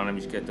ezzel már nem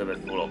is kell többet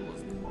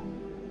foglalkozni.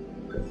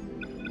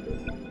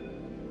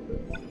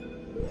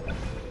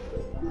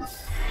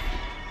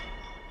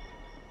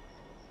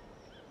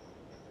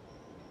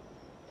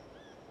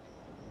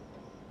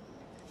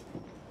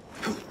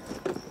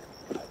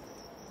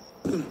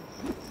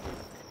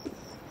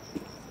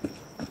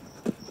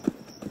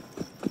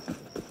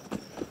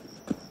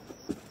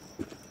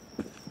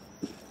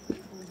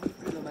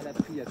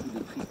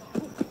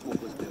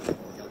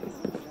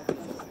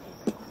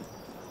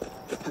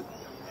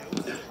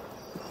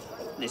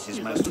 This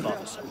is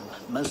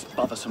most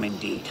bothersome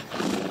indeed.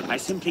 I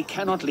simply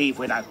cannot leave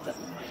without them.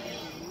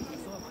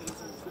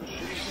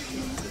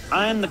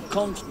 I am the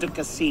Comte de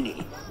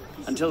Cassini.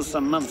 Until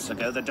some months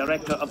ago, the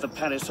director of the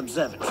Paris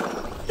Observatory.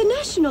 The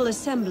National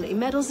Assembly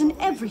meddles in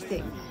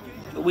everything.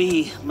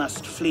 We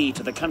must flee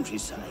to the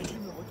countryside,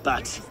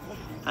 but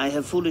I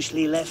have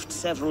foolishly left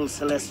several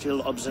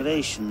celestial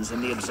observations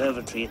in the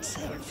observatory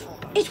itself.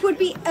 It would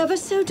be ever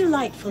so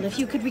delightful if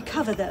you could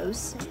recover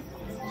those.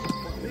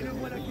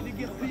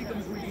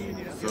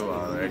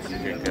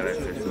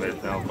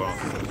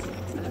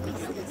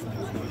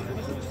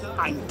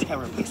 I'm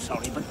terribly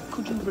sorry, but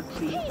could you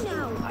retrieve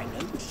my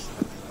notes?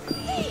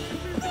 Hey,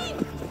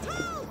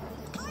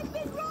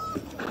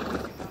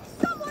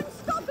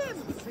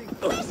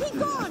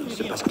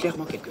 passe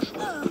clairement quelque chose. Ça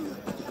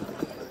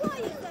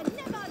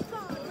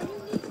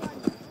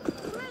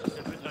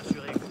peut te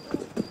rassurer.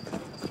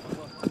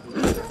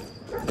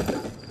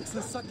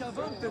 Ce sac à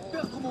vin me fait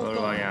perdre mon Hol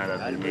temps. van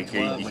járat, hogy még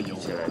egy is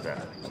kísérletel.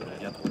 J'aimerais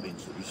bien trouver une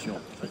solution.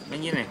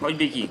 Menjenek, hagyj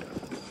béki!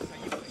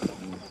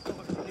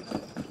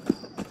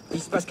 Il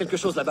se passe quelque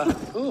chose là-bas.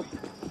 Oh,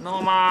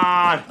 No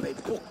már! mais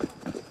pourquoi?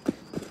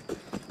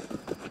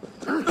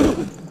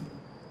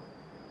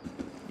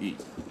 Így.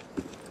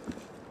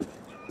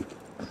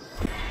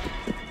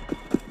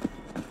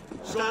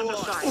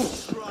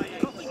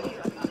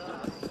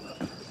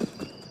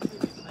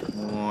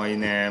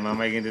 Majdnem, már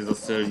megint ez a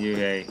szörnyű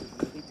hely.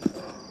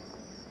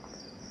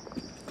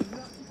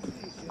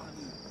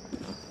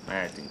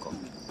 Mehetünk a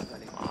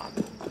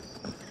hátul.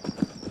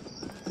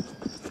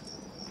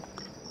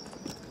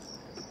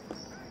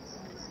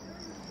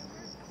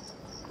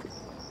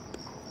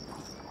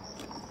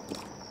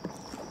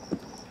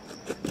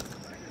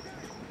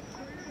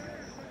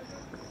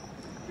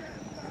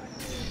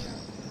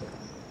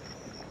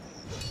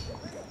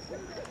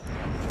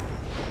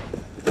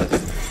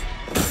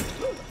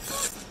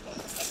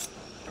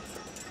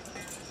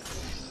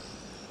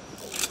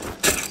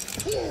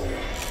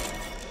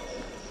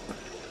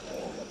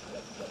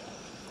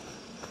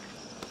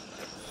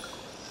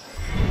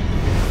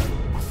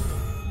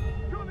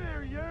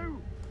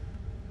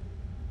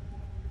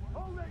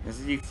 Ez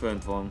egyik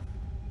fönt van.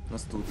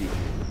 Azt tudjuk.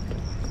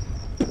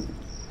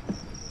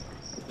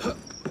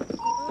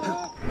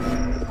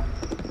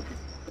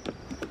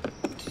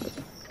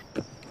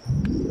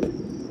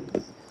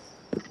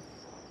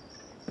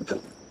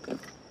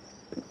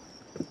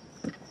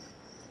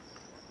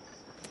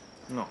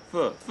 Na,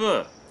 föl,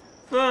 föl!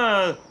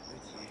 Föl!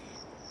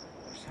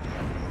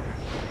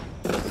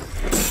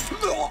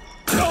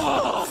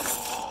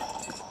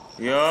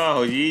 Ja,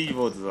 hogy így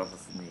volt az Assassin.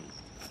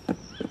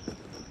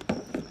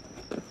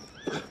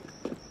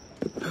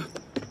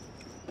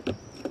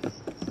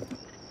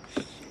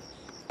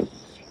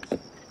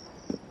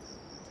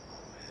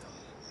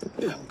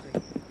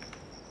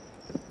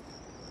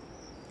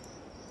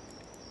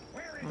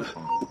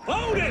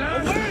 Hold it!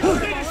 Where's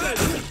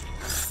citizen?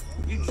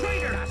 You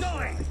traitor!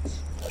 Die!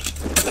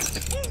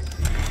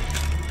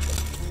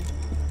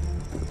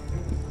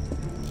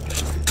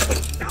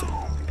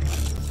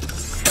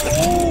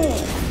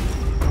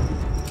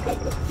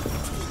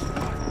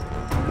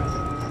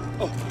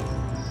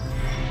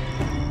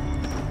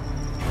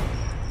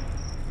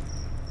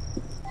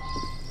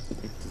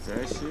 Itt az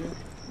első.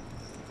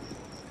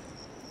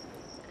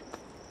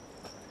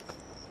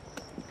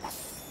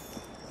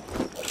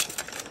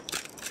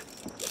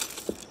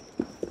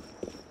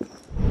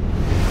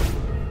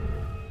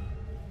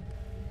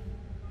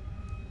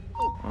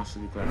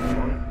 Második lenne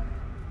van.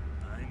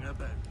 Hang a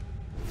bit.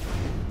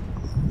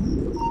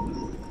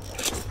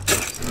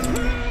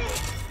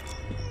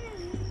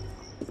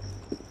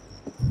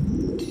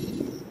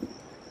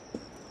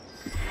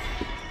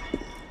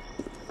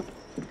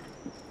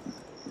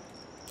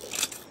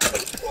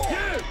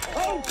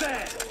 Hold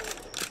there!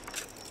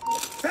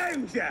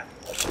 Found ya!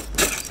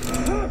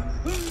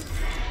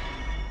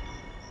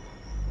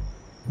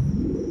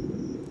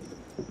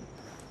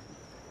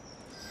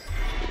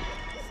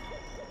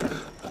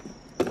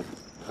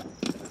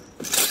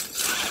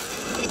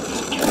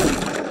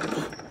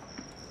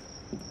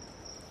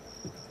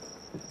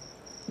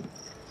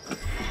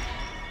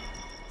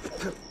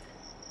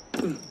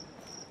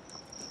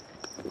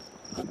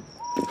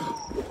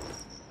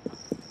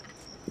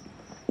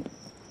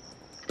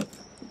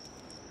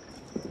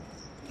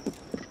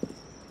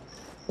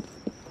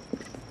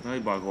 Ne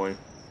bagolj.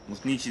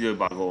 Most nincs idő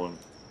bagolni.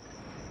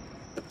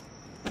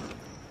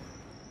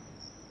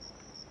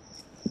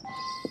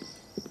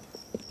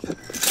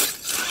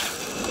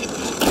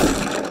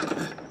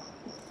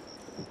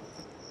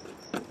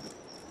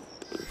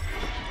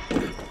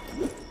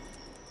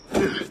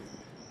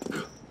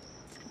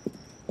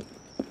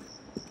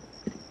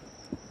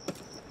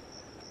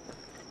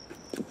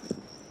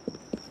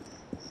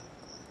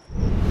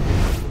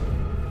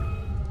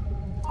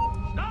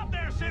 Stop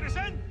there,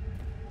 citizen!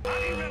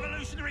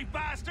 Anti-revolutionary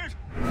bastard!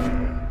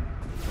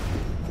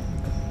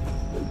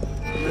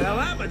 Now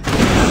happened!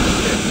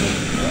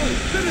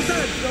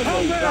 Citizen!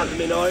 Hold there!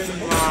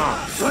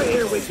 Right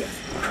here with you.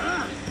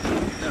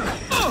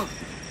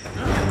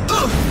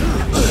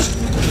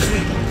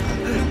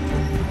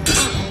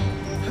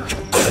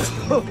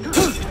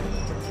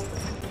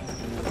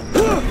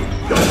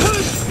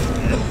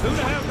 Who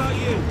the hell got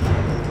you?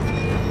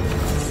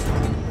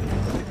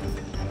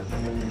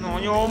 No,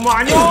 nyom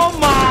már, nyom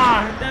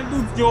már! Nem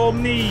tudsz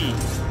nyomni!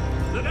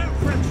 Look out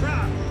for a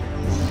trap!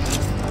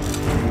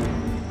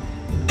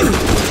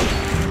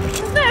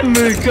 Nem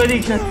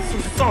működik, ez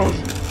szar!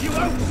 You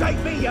won't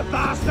take me, you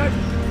bastard!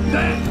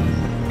 There!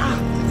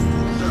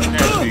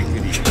 Nem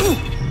működik.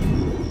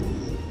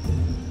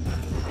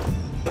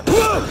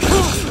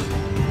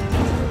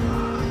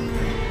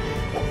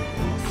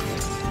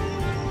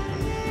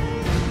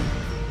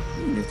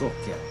 Mindent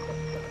ott kell.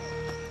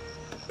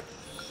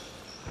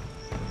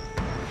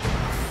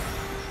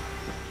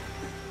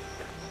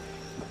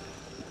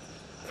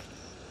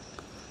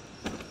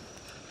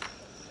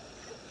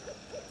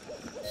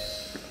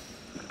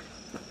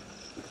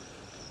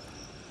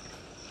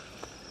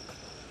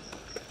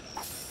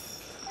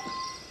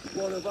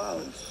 one of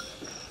ours.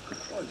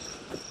 Christ.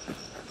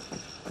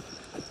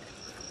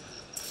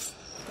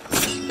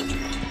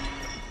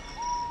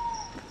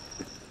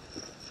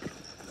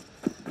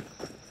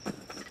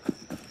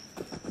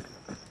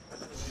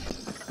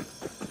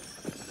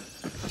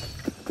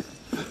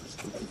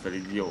 Felé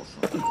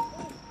gyorsan.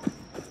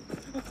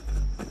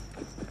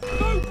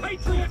 Go,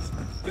 Patriots!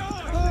 Go!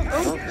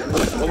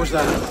 What was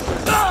that?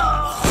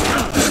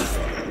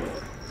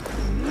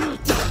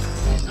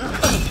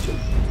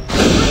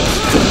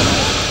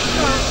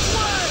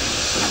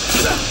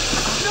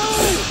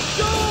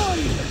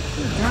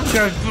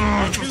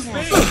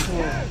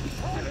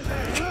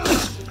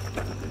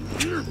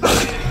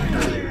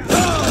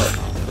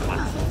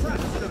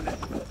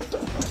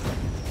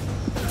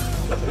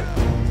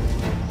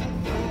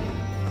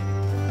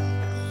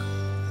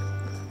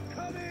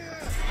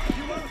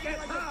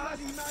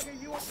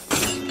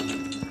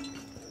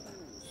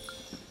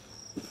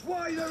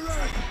 Why the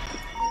rush?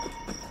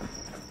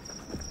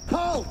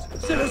 Halt,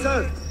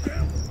 citizen!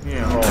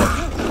 Milyen hal?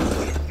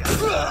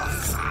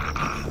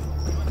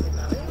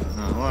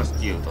 Na, azt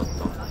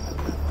kijutottam.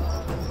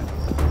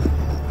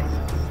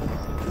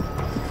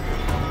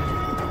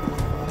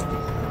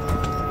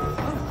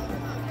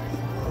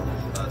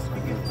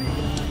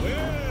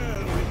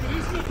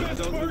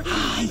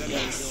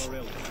 Yes.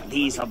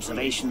 These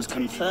observations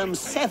confirm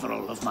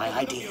several of my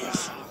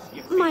ideas.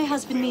 My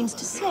husband means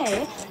to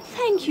say,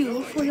 thank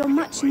you for your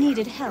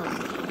much-needed help.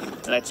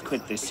 Let's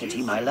quit this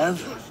city, my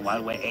love,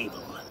 while we're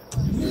able.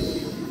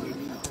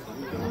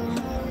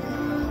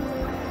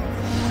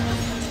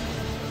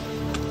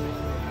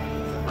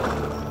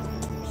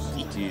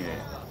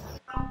 Kitűnő.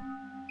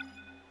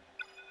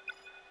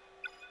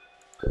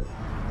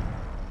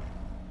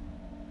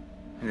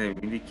 De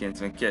mindig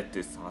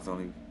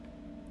 92%.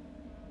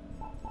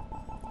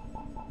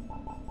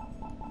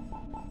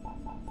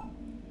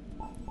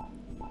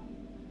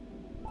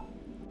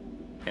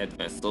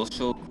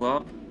 Social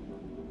Club,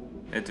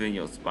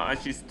 78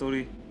 Spy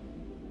Story,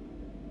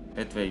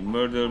 71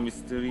 Murder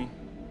Mystery,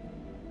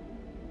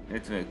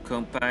 71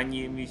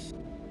 Companion is,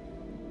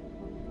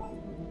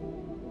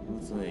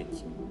 81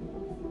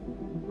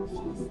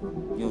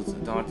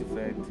 80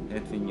 Artifact,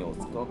 78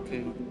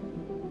 Cockade.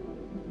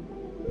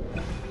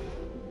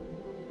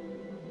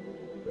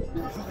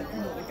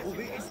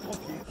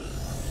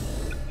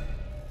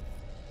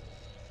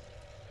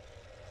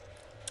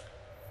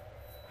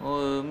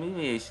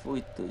 Mi is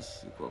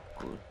folytassuk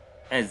akkor?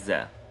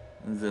 Ezzel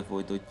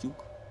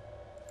folytatjuk.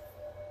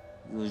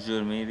 Ez a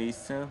zsörmény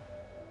része.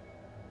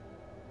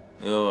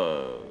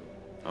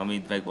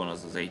 Amint megvan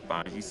az egy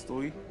pázsi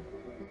sztori.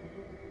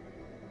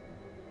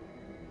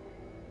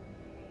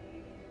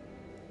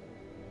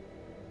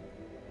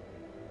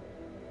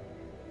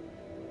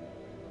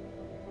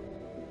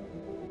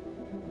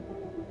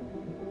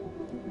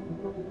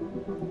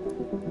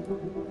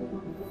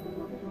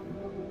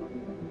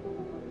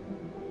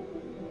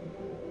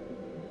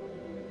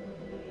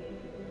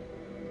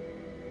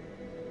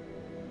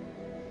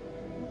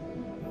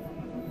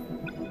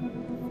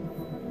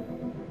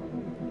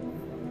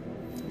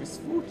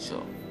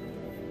 Furcsa.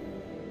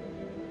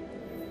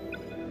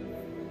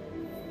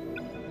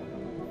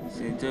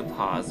 Szerint több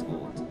ház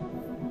volt.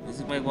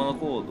 Ezek meg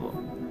vannak oldva.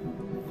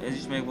 Ez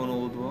is meg van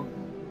oldva.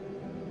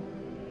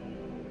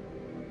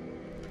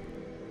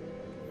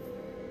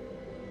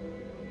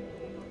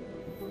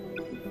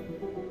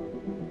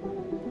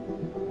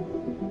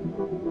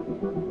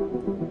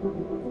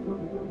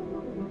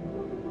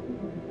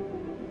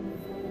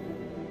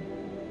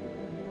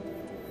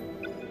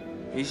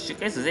 És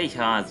csak ez az egy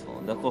ház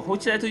van, de akkor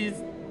hogy lehet, hogy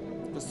ez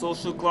a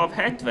Social Club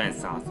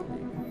 70%?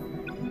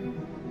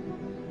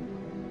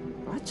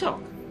 Hát csak.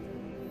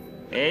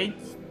 1,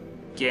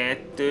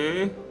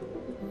 2,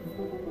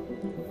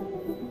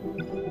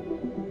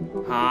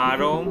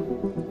 3,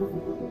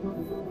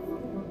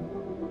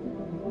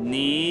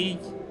 4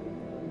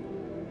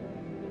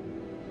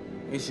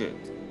 és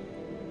 5.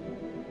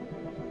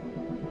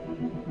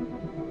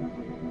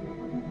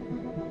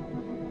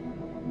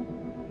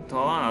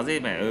 Talán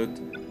azért, mert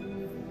 5.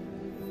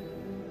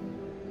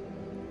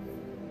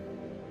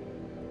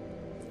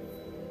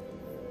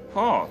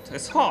 Hat,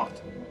 ez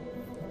 6.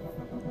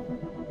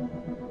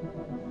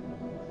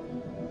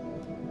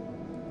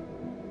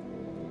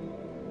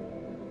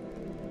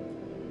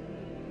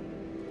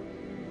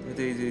 Ez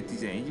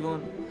 11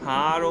 van.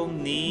 3,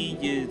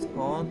 4, 5,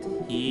 6,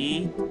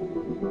 7.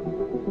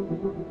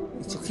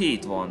 Ez csak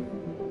 7 van.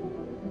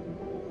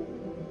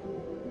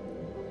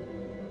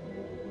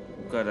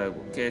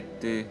 Karágból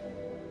 2.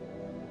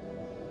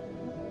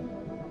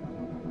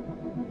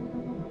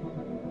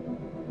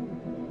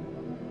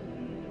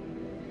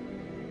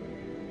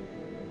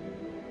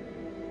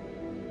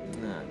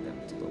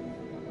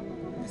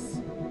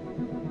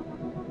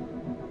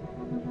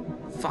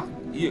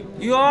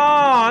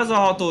 Ja, ez a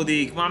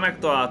hatodik, már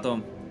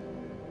megtaláltam.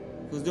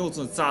 Az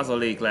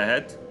 80%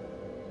 lehet.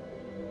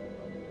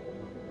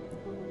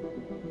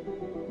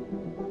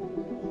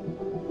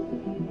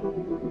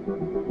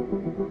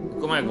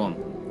 Akkor megvan.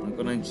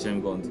 Akkor nincs semmi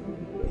gond.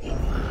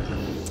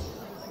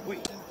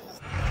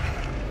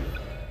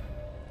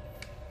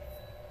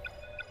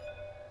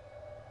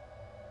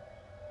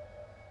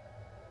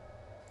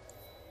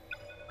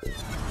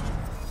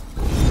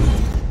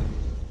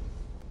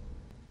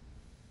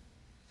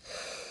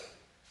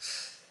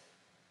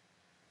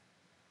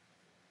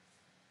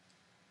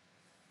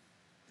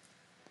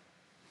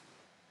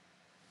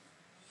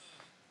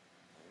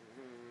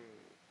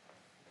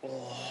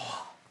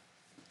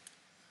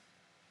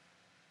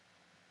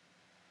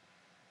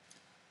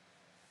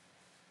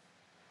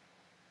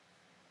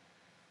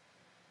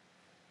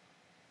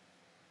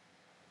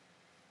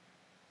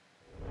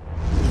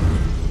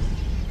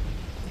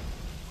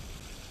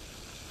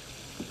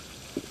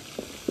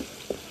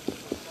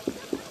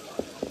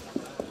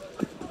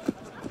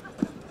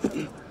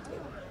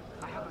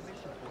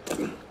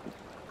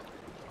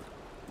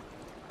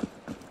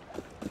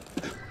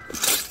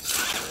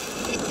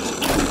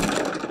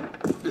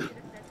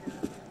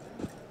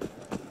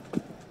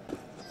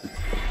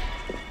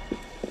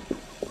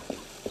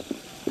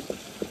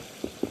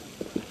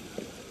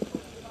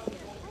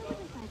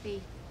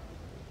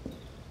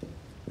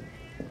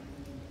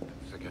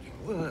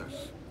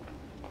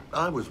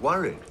 I was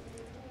worried.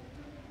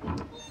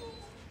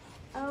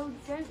 Oh,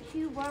 don't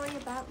you worry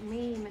about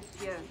me,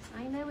 monsieur.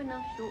 I know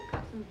enough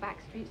shortcuts and back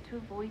streets to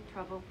avoid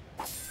trouble.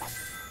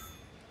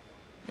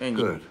 Ennyi.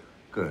 Good,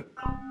 good.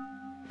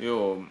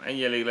 Jó,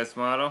 ennyi elég lesz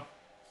mára.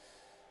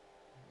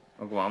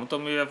 Akkor már nem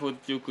tudom, mivel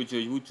folytatjuk,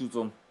 úgyhogy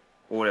búcsúzom.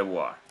 Au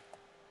revoir.